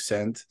samples you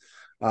sent.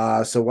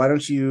 So why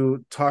don't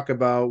you talk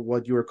about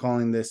what you were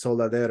calling the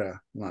Soldadera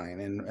line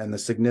and the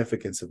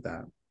significance of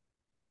that?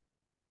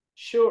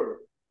 Sure.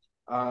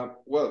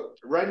 Well,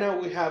 right now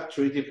we have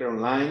three different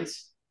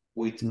lines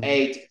with Mhm.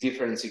 8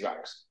 different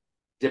cigars.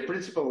 The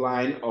principal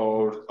line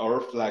or our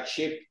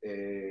flagship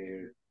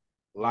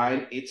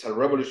line, it's a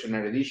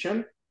revolutionary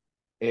edition.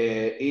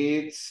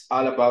 It's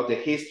all about the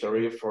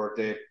history for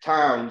the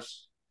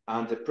towns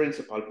and the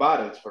principal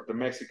battles for the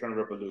Mexican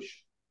Revolution.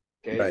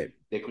 Okay, Right.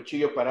 the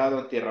Cuchillo, Parado,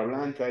 and Tierra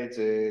Blanca, it's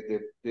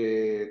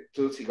the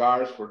two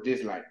cigars for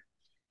this line.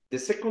 The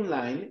second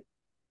line,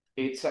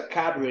 it's a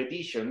Cabre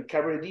edition.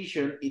 Cabre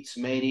edition, it's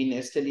made in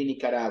Esteli,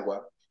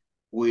 Nicaragua,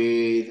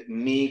 with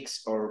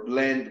mix or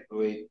blend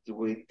with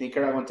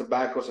Nicaraguan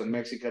tobaccos and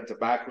Mexican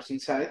tobaccos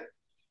inside.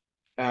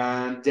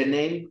 And the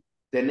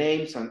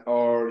names and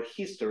or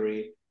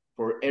history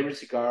for every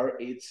cigar,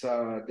 it's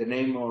the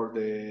name of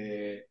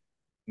the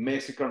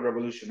Mexican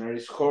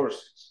revolutionaries'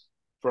 horses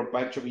from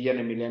Pancho Villa and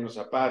Emiliano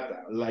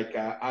Zapata, like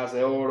As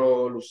de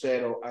Oro,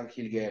 Lucero, and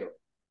Jilguero.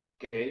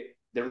 Okay,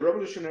 the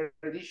revolutionary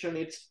edition,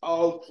 it's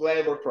all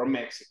flavor from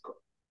Mexico.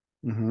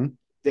 Mm-hmm.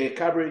 The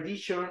Cabre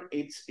edition,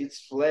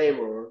 it's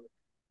flavor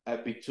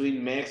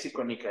between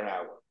Mexico and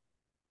Nicaragua.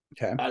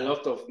 Okay. A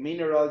lot of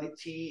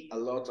minerality, a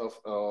lot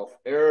of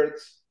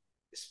earths,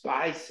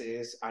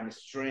 spices, and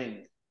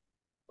strength.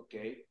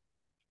 Okay.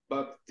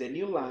 But the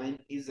new line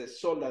is the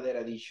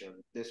Soldadera edition.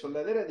 The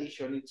Soldadera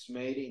edition, it's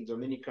made in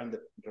Dominican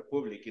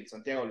Republic, in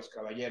Santiago de los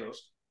Caballeros,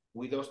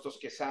 with Hostos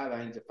Quesada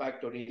in the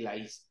factory La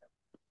Isla.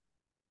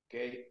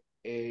 Okay.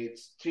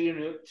 It's three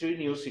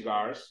new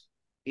cigars.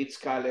 It's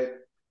called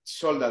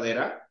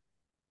Soldadera.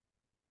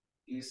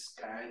 It's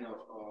kind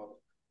of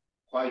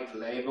white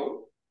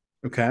label.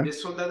 Okay. The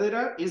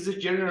Soldadera is the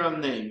general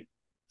name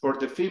for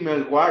the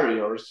female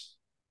warriors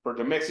for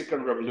the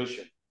Mexican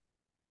Revolution.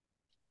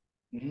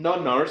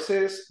 No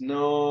nurses,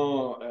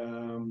 no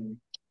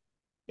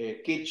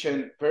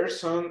kitchen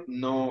person,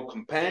 no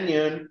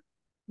companion,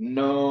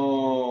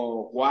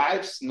 no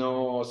wives,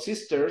 no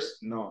sisters,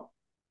 no.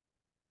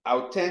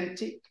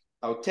 Authentic,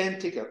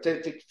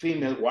 authentic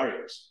female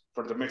warriors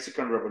for the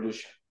Mexican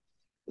Revolution.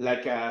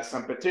 Like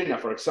San Petrina,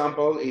 for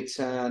example, it's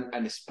an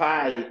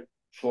spy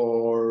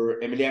for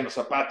Emiliano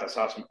Zapata's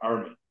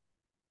army.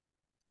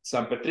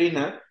 San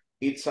Petrina,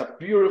 it's a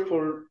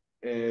beautiful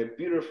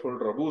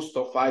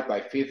Robusto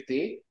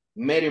 5x50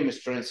 medium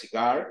strength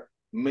cigar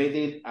made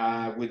in,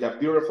 with a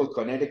beautiful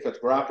Connecticut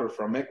wrapper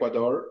from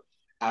Ecuador,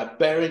 a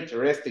very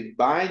interesting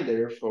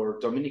binder for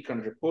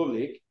Dominican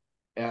Republic,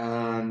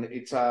 and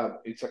it's a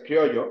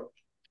criollo,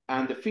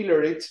 and the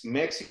filler it's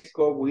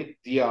Mexico with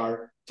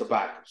DR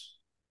tobaccos.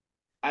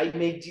 I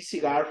made this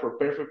cigar for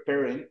perfect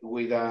pairing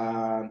with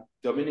a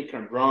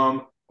Dominican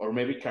rum or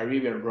maybe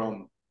Caribbean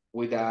rum.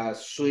 with a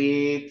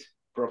sweet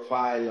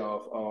profile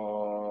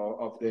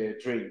of the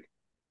drink.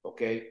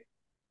 Okay,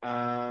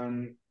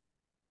 and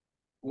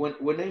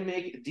when I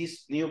make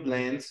these new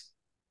blends,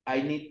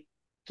 I need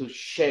to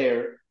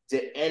share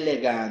the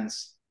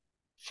elegance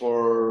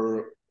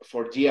for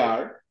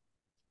GR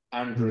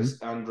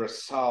and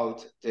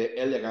result the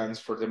elegance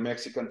for the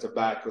Mexican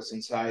tobaccos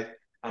inside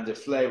and the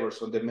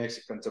flavors of the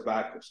Mexican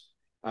tobaccos.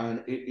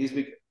 And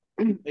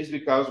it's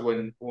because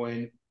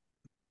when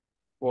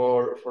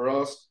for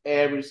us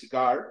every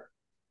cigar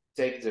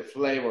takes the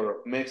flavor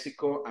of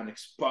Mexico and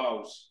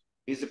expose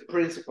is the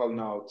principal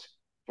note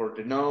for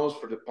the nose,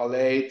 for the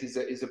palate, is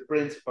the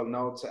principal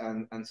notes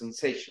and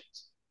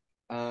sensations.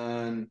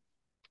 And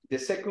the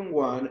second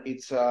one,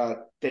 it's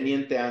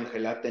Teniente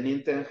Angela.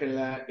 Teniente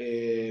Angela,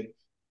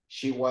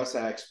 she was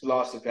an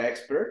explosive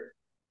expert.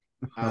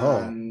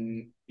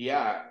 And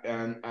yeah,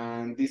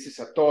 and this is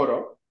a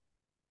Toro.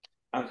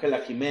 Angela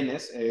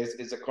Jimenez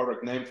is the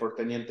correct name for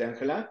Teniente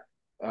Angela.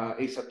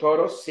 It's a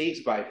Toro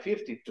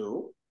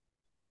 6x52.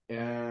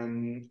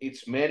 And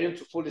it's medium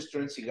to full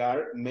strength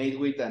cigar made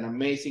with an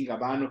amazing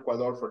Habano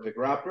Ecuador for the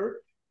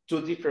grapper,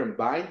 two different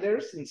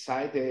binders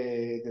inside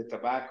the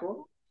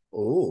tobacco,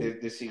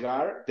 the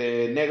cigar,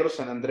 the Negro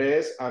San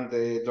Andres and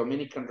the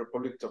Dominican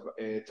Republic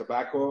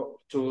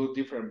tobacco, two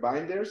different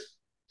binders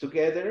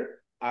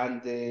together,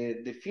 and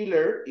the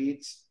filler,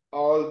 it's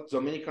all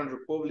Dominican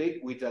Republic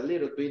with a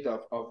little bit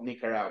of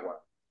Nicaragua.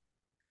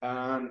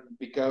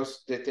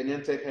 Because the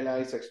Teniente Angela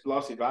is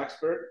explosive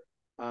expert,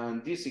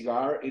 and this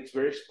cigar, it's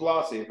very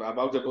explosive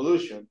about the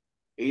evolution.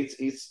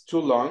 It's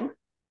too long.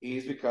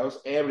 It's because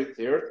every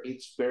third,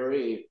 it's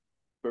very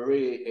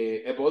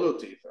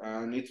evolutive,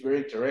 and it's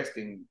very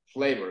interesting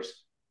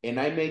flavors.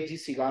 And I made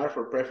this cigar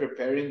for perfect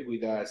pairing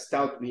with a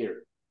stout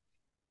beer.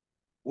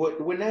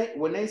 When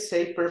I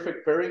say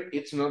perfect pairing,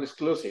 it's not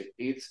exclusive.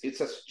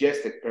 It's a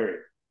suggested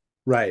pairing.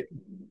 Right.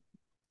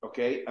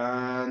 Okay,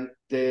 and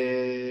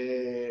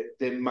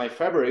my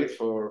favorite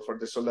for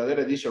the Soldadera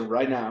edition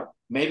right now,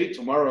 maybe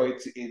tomorrow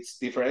it's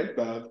different,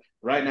 but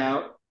right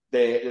now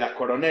the La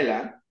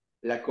Coronela.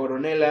 La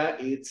Coronela,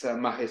 it's a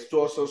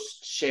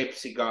Majestuosos shaped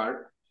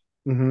cigar.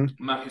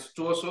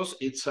 Majestuosos,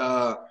 it's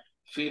a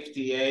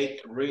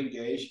 58 ring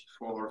gauge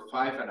for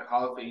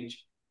 5.5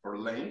 inch for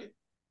length,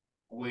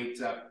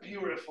 with a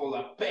beautiful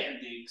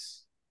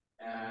appendix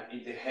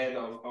in the head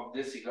of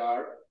the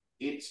cigar.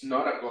 It's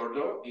not a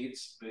gordo,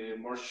 it's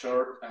more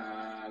short,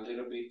 a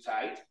little bit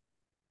tight,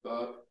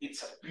 but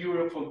it's a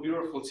beautiful,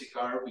 beautiful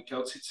cigar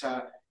because it's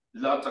a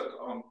lot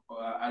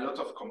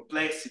of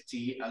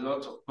complexity, a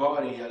lot of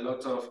body, a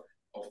lot of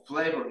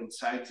flavor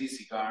inside this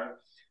cigar,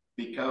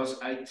 because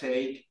I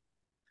take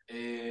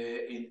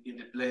in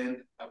the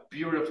blend a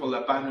beautiful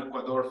Habano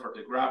Ecuador for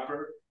the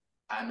grapper,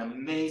 an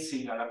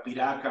amazing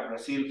Arapiraca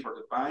Brazil for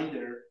the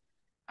binder,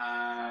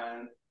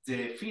 and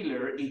the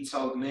filler, it's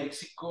all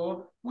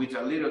Mexico with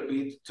a little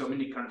bit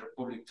Dominican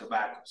Republic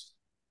tobaccos.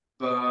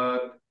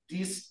 But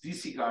this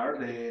cigar,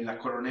 the La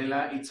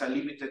Coronela, it's a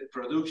limited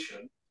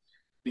production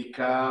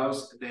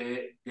because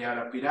the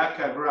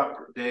Arapiraca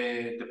wrapper,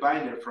 the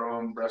binder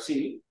from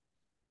Brazil,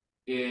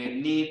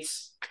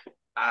 needs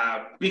a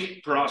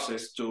big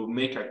process to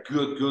make a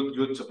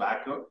good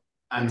tobacco.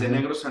 And the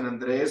Negro San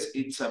Andres,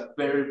 it's a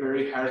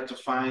very hard to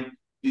find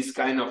this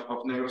kind of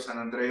Negro San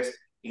Andres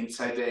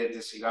inside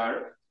the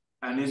cigar.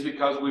 And it's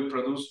because we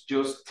produce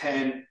just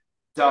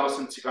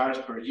 10,000 cigars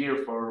per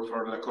year for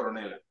La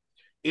Coronela.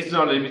 It's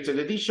not a limited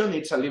edition,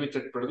 it's a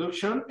limited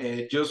production,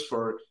 just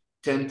for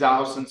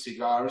 10,000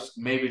 cigars,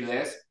 maybe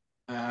less,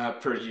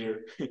 per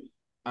year.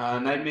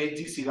 And I made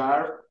this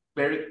cigar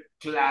very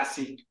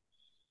classic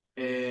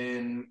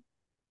and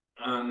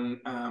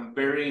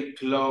very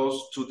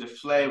close to the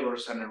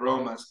flavors and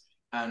aromas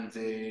and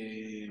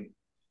the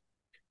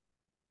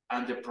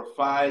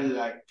profile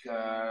like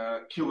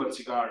Cuban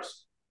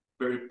cigars.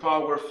 Very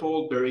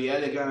powerful, very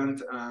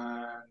elegant,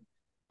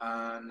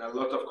 and a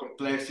lot of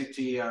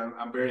complexity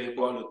and very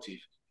evolutive.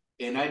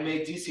 And I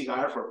made this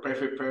cigar for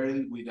perfect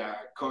pairing with a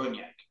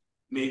cognac,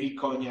 maybe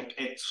cognac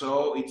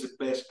XO. It's the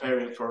best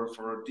pairing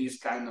for this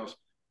kind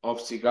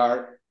of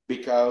cigar,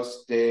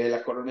 because the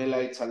La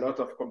Coronela, it's a lot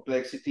of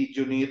complexity.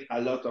 You need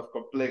a lot of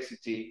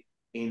complexity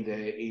in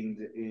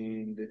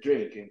the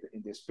drink,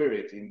 in the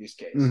spirit, in this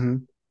case.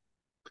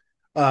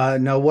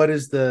 Now, what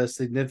is the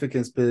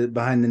significance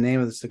behind the name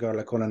of the cigar,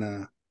 La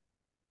Coronela?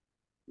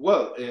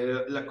 Well,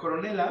 La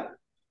Coronela,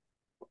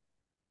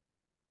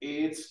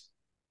 it's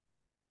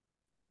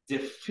the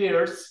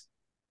first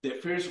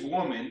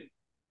woman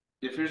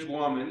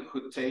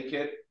who take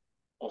it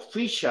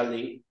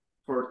officially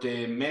for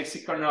the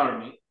Mexican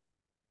army,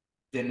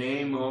 the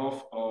name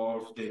of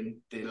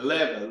the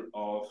level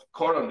of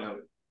colonel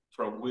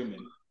from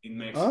women in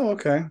Mexico. Oh,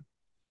 okay.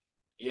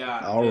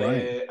 Yeah. All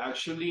right.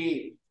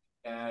 Actually,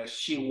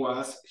 she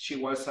was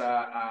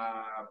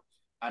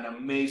an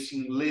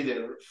amazing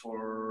leader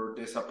for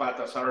the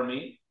Zapata's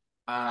army,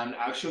 and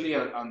actually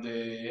on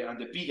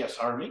the Villa's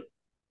army.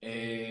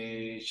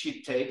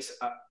 She takes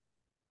a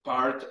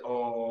part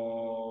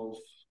of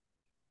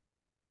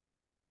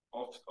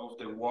of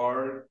the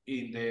war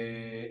in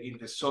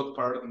the south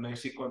part of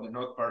Mexico and the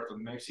north part of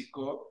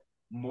Mexico,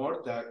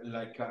 more than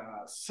like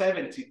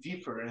 70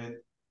 different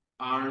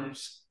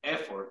arms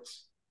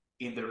efforts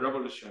in the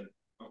revolution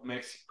of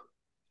Mexico,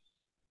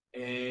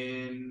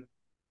 and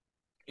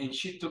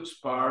she took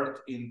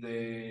part in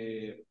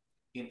the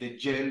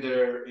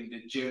gender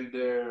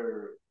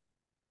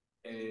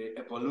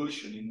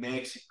evolution in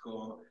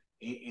Mexico,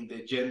 in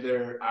the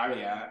gender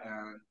area,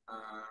 and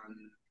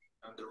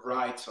the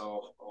rights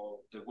of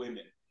the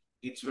women.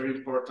 It's very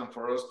important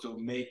for us to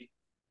make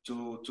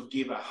to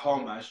give a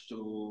homage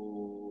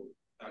to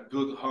a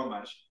good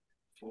homage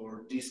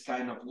for this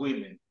kind of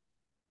women.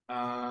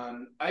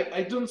 And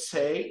I don't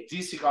say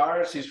these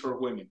cigars is for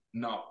women.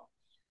 No,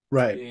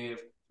 Right.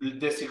 if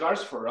the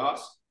cigars for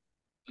us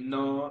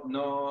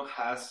no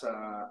has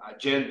a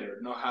gender,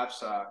 no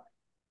has a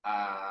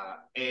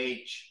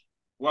age.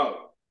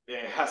 Well,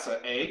 it has an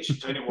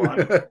age,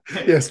 21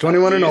 Yes, at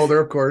 21 and least. older,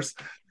 of course.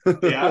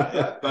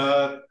 Yeah,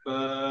 but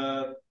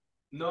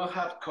no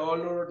have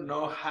color,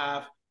 no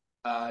have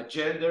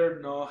gender,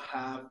 no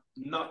have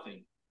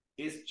nothing.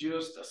 It's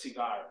just a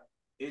cigar.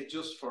 It's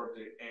just for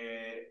the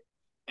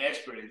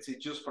experience.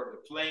 It's just for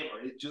the flavor.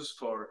 It's just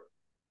for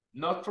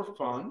not for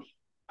fun.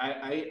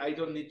 I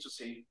don't need to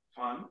say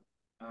fun.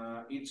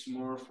 It's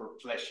more for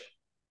pleasure.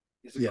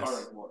 It's the Yes.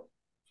 correct word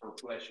for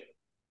pleasure.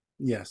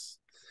 Yes.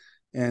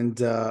 And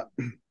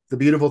the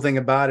beautiful thing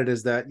about it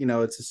is that,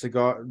 it's a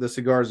cigar. The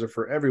cigars are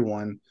for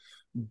everyone,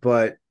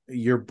 but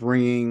you're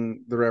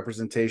bringing the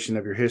representation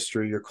of your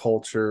history, your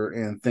culture,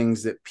 and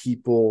things that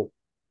people,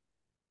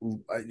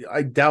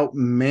 I doubt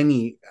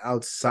many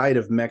outside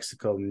of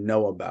Mexico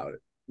know about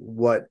it.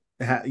 What,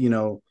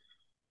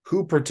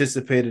 who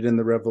participated in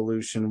the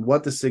revolution,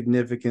 what the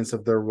significance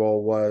of their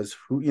role was,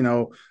 who,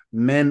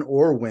 men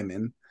or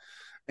women.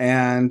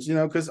 And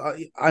because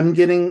I'm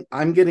getting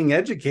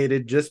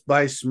educated just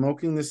by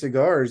smoking the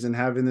cigars and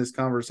having this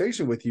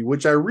conversation with you,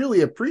 which I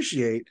really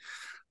appreciate,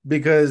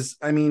 because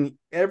I mean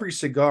every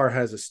cigar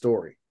has a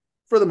story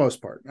for the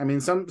most part. I mean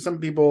some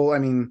people, I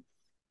mean,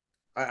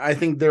 I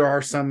think there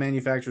are some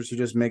manufacturers who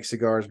just make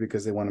cigars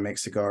because they want to make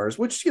cigars,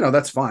 which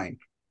that's fine.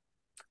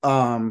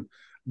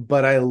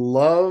 But I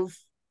love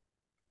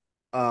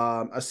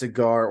a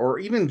cigar, or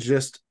even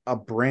just a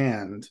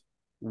brand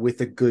with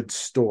a good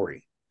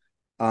story.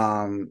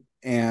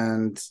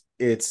 And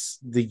it's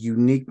the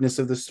uniqueness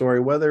of the story,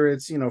 whether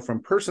it's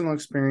from personal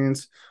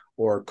experience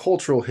or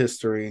cultural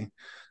history.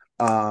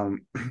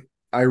 um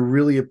I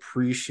really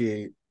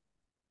appreciate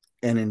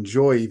and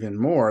enjoy even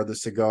more the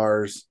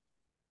cigars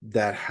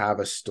that have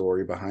a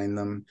story behind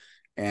them.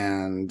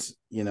 And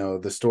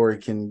the story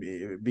can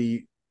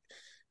be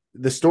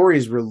the story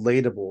is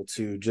relatable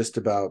to just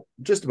about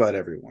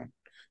everyone,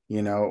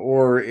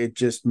 or it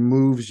just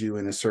moves you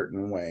in a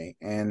certain way.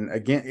 And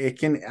again, it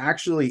can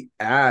actually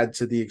add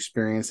to the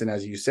experience, and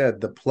as you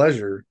said, the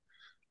pleasure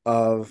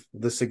of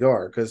the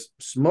cigar, because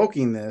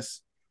smoking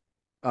this,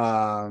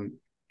 the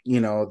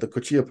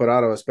Cuchillo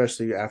Parado,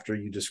 especially after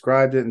you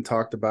described it and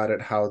talked about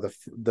it, how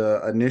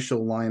the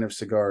initial line of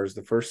cigars,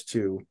 the first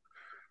two,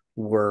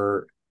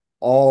 were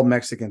all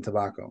Mexican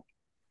tobacco.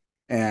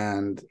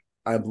 And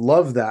I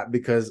love that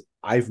because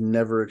I've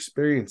never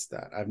experienced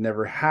that. I've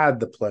never had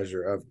the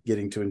pleasure of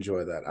getting to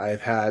enjoy that.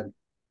 I've had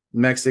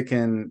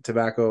Mexican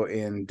tobacco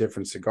in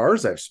different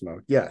cigars I've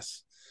smoked,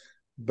 yes,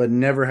 but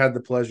never had the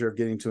pleasure of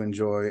getting to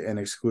enjoy an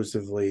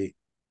exclusively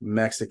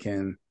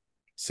Mexican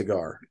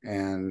cigar.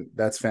 And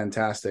that's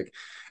fantastic.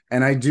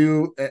 And I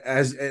do,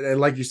 as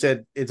like you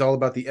said, it's all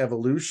about the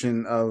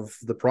evolution of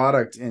the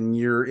product, and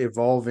you're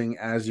evolving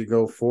as you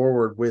go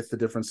forward with the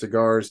different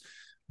cigars,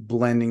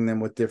 blending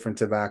them with different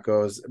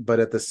tobaccos, but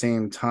at the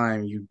same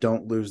time you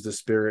don't lose the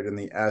spirit and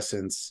the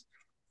essence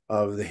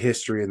of the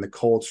history and the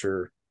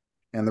culture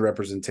and the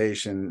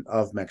representation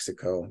of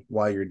Mexico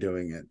while you're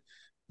doing it.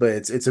 But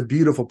it's a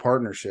beautiful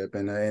partnership,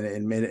 and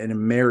it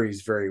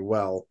marries very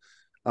well,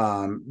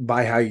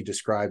 by how you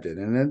described it.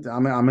 And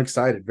I'm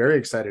excited, very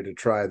excited to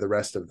try the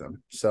rest of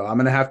them. So I'm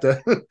gonna have to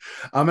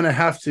I'm gonna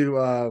have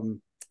to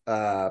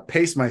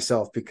pace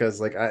myself, because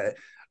like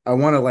I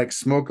want to like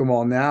smoke them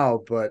all now,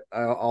 but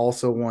I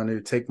also want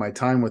to take my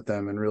time with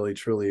them and really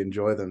truly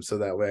enjoy them, so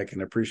that way I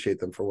can appreciate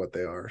them for what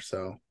they are.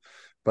 So,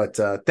 but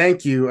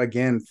thank you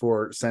again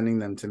for sending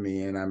them to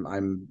me, and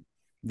I'm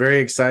very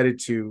excited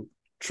to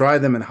try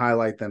them and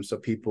highlight them so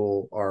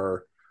people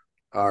are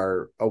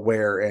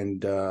aware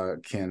and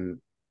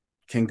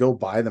can go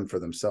buy them for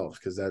themselves,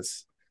 because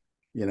that's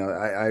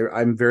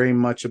I'm very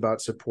much about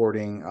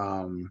supporting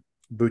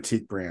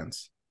boutique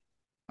brands.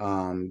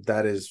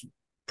 That is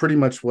pretty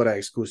much what I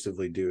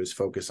exclusively do, is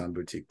focus on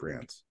boutique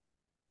brands.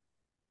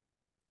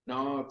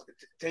 No,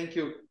 thank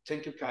you,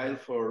 Kyle,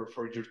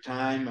 for your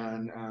time,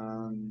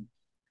 and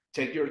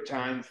take your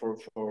time for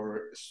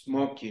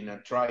smoking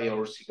and try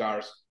our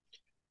cigars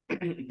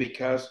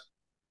because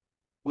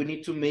we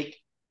need to make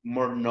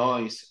more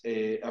noise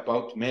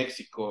about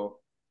Mexico,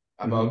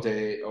 about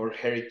Mm-hmm. our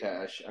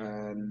heritage,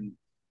 and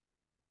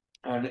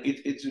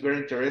it's very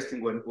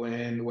interesting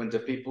when the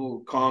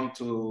people come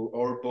to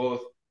our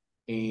booth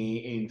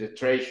in the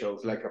trade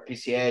shows like a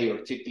PCA or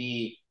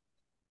TP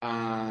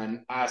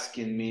and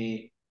asking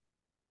me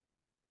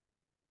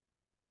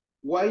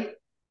why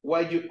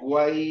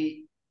why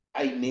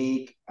I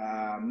make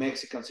a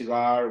Mexican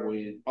cigar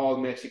with all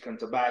Mexican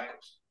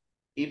tobaccos.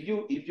 If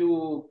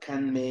you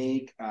can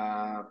make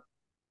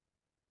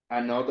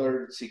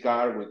another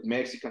cigar with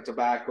Mexican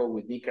tobacco,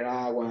 with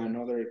Nicaragua,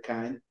 another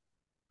kind,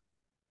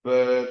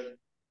 but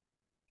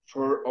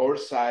for our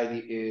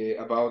side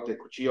about the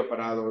Cuchillo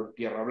Parado or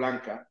Tierra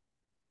Blanca,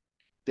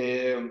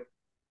 the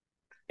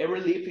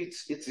every leaf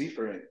it's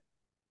different.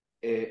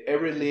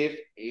 Every leaf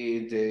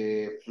in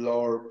the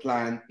floor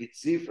plant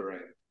it's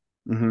different,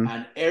 Mm-hmm.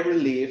 and every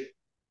leaf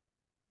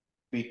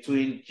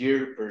between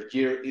year per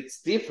year it's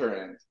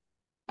different,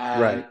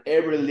 and Right.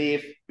 every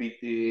leaf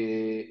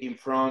in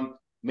front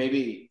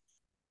maybe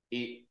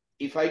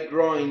if I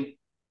growing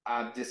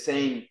at the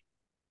same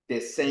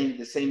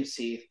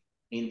seed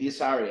in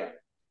this area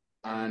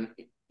and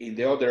in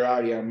the other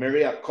area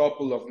maybe a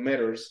couple of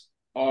meters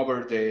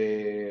over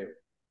the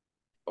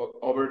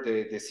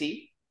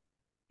sea,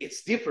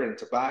 it's different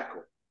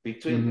tobacco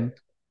between Mm-hmm. them.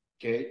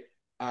 Okay,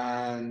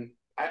 and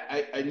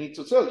I need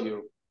to tell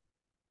you,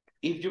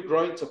 if you're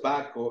growing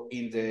tobacco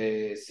in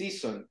the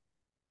season,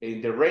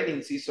 in the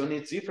raining season,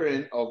 it's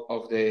different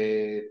of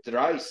the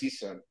dry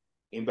season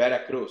in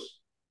Veracruz.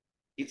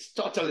 It's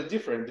totally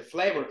different. The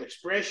flavor, the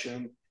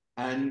expression,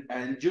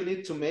 and you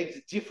need to make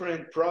the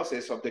different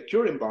process of the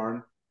curing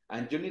barn,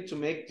 and you need to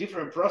make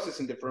different process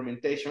in the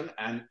fermentation,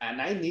 and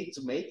I need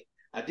to make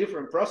a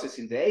different process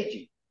in the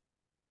aging.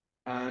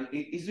 And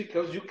it's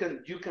because you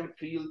can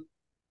feel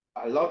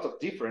a lot of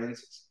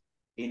differences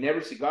in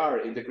every cigar.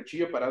 In the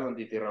Cuchillo Parado and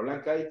the Tierra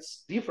Blanca,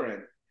 it's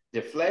different.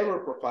 The flavor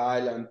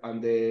profile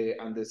and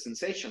the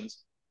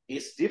sensations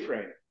is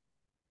different.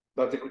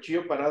 But the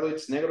Cuchillo Parado,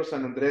 it's Negro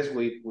San Andres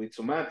with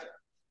Sumatra.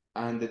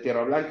 And the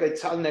Tierra Blanca,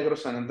 it's all Negro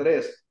San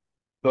Andres,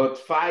 but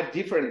 5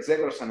 different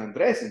Negro San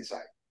Andres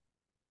inside.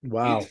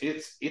 Wow.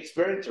 It's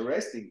very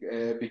interesting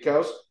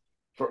because,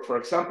 for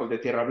example, the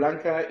Tierra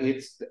Blanca,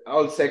 it's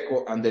all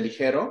seco and the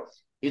ligero.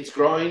 It's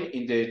growing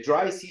in the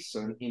dry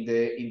season in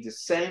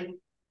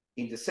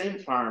the same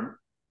farm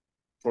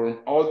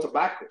from all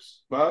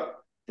tobaccos, but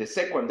the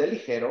seco and the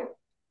ligero,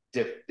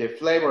 the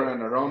flavor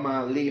and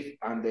aroma leaf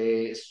and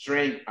the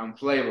strength and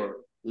flavor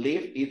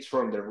leaf, it's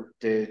from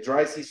the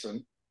dry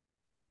season,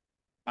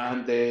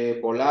 and the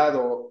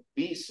volado,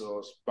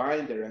 pisos,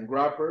 binder, and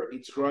grapper,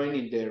 it's growing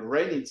in the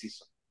raining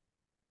season,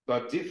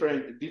 but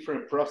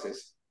different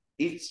process.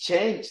 It's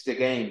changed the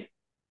game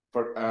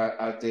for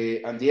at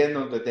the end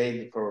of the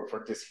day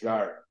for the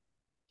cigar.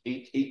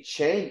 It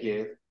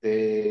changes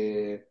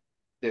the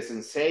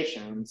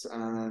sensations,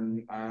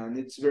 and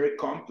it's very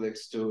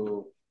complex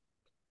to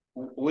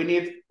we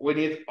need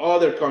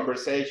other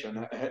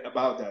conversation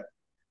about that.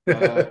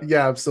 Yeah, But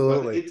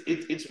absolutely.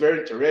 it's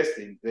very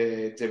interesting.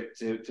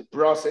 The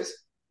process.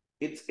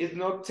 It's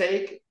not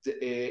take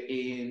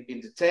in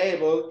the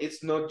table.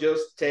 It's not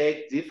just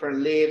take different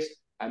leaves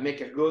and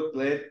make a good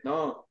blend.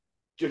 No,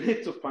 you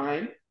need to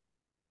find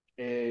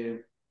uh,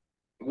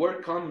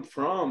 where come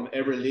from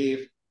every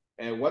leaf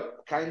and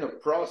what kind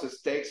of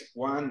process takes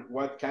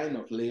what kind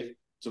of leaf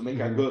to make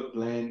a Mm-hmm. good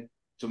blend,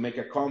 to make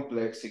a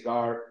complex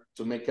cigar,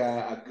 to make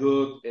a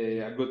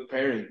good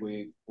pairing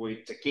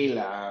with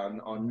tequila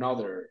and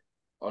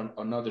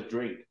another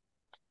drink.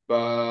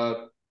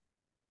 But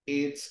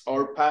it's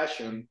our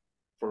passion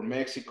for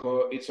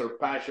Mexico. It's our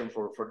passion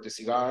for the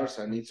cigars,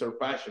 and it's our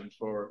passion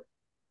for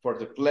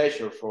the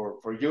pleasure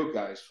for you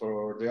guys,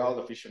 for the all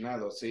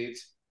aficionados.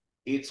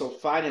 It's our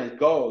final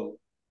goal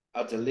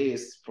at the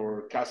least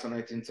for Casa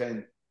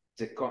 1910,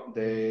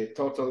 the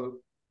total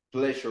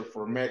pleasure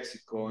for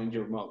Mexico in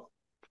your mouth.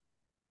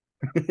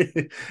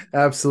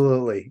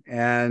 Absolutely.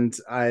 And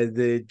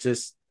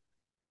just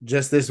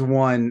this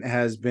one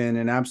has been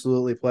an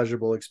absolutely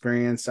pleasurable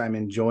experience. I'm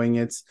enjoying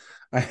it.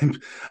 I'm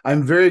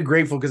I'm very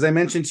grateful because I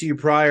mentioned to you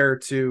prior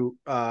to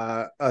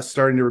us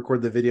starting to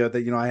record the video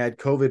that I had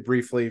COVID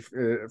briefly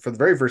for the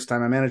very first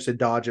time. I managed to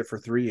dodge it for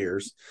 3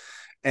 years,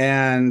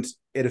 and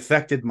it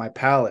affected my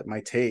palate,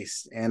 my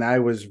taste, and I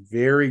was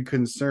very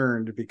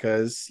concerned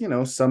because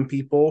some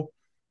people,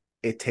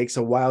 it takes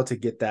a while to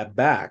get that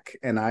back.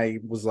 And I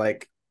was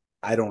like,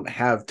 I don't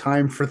have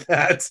time for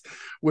that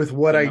with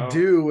what I I know.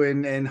 do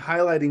and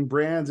highlighting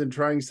brands and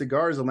trying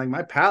cigars. I'm like,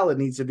 my palate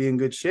needs to be in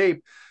good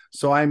shape.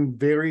 So I'm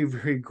very,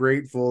 very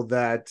grateful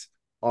that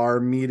our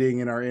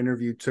meeting and our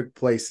interview took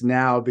place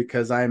now,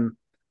 because I'm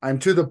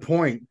to the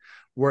point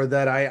where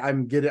that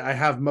I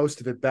have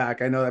most of it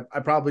back. I know that I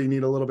probably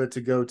need a little bit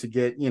to go to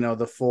get,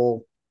 the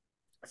full,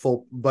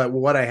 but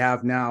what I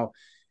have now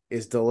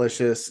is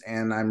delicious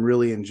and I'm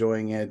really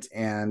enjoying it.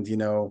 And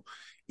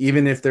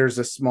even if there's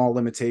a small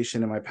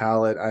limitation in my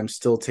palate, I'm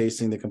still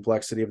tasting the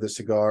complexity of the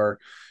cigar,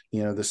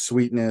 the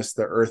sweetness,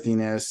 the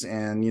earthiness,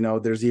 and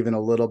there's even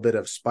a little bit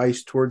of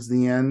spice towards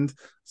the end,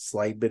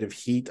 slight bit of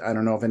heat. I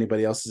don't know if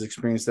anybody else has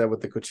experienced that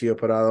with the Cuchillo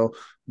Parado,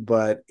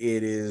 but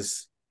it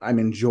is I'm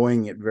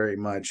enjoying it very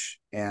much,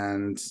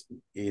 and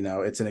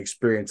it's an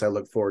experience I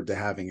look forward to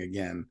having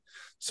again.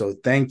 So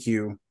thank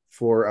you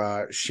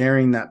for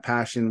sharing that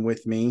passion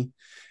with me,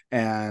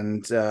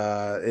 and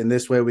in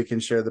this way we can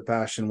share the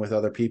passion with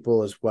other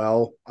people as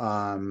well.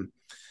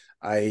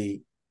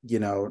 I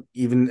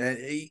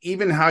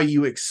even how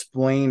you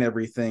explain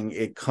everything,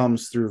 it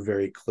comes through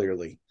very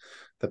clearly.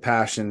 The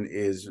passion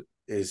is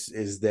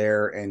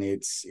there, and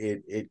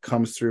it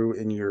comes through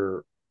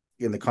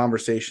in the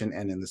conversation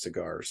and in the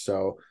cigars.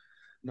 So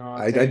No,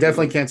 I thank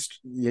definitely you. can't.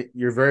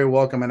 You're very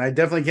welcome, and I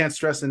definitely can't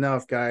stress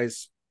enough,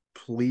 guys.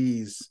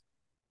 Please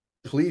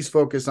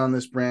focus on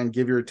this brand.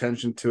 Give your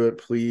attention to it,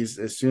 please,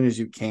 as soon as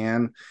you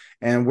can.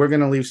 And we're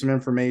going to leave some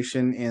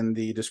information in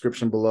the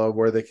description below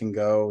where they can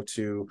go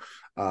to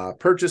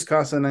purchase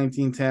Casa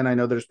 1910. I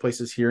know there's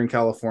places here in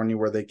California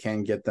where they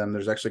can get them.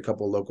 There's actually a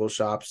couple of local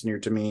shops near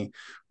to me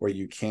where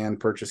you can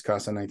purchase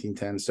Casa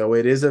 1910. So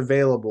it is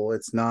available.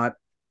 It's not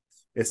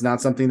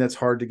something that's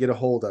hard to get a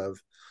hold of.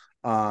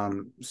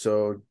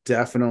 So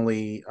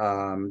definitely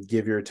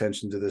give your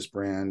attention to this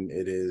brand.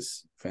 It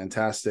is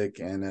fantastic,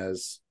 and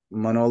as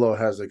Manolo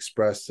has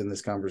expressed in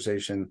this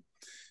conversation,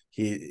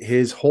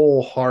 his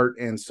whole heart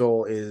and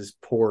soul is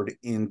poured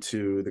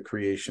into the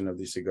creation of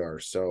these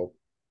cigars. So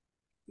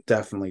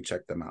definitely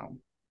check them out.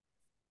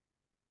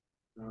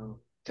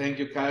 Thank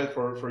you, Kyle,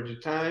 for your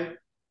time.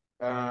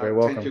 Very Thank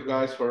welcome. you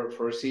guys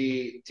for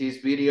see this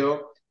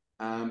video.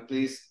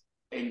 Please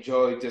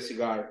enjoy the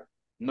cigar.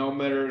 No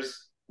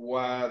matters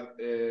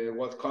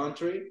what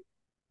country,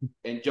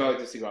 enjoy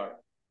the cigar.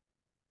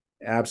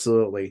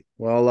 Absolutely.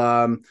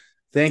 Well,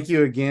 thank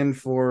you again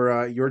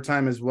for your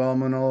time as well,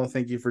 Manolo.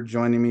 Thank you for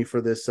joining me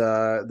for this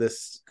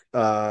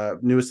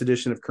newest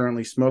edition of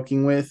Currently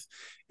Smoking With.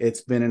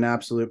 It's been an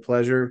absolute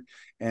pleasure,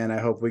 and I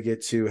hope we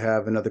get to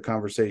have another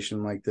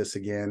conversation like this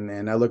again.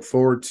 And I look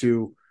forward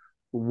to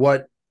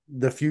what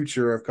the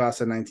future of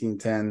Casa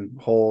 1910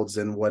 holds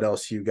and what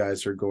else you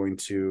guys are going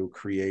to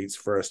create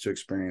for us to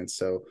experience.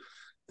 So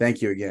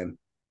thank you again.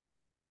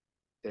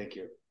 Thank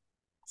you.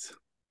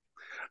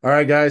 All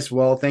right, guys.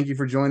 Well, thank you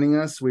for joining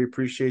us. We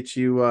appreciate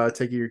you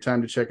taking your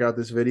time to check out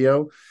this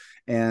video.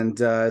 And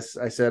as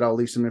I said, I'll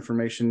leave some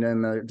information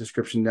in the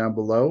description down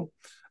below.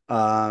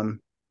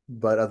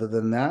 But other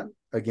than that,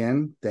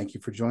 again, thank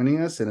you for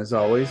joining us. And as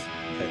always,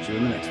 catch you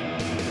in the next one.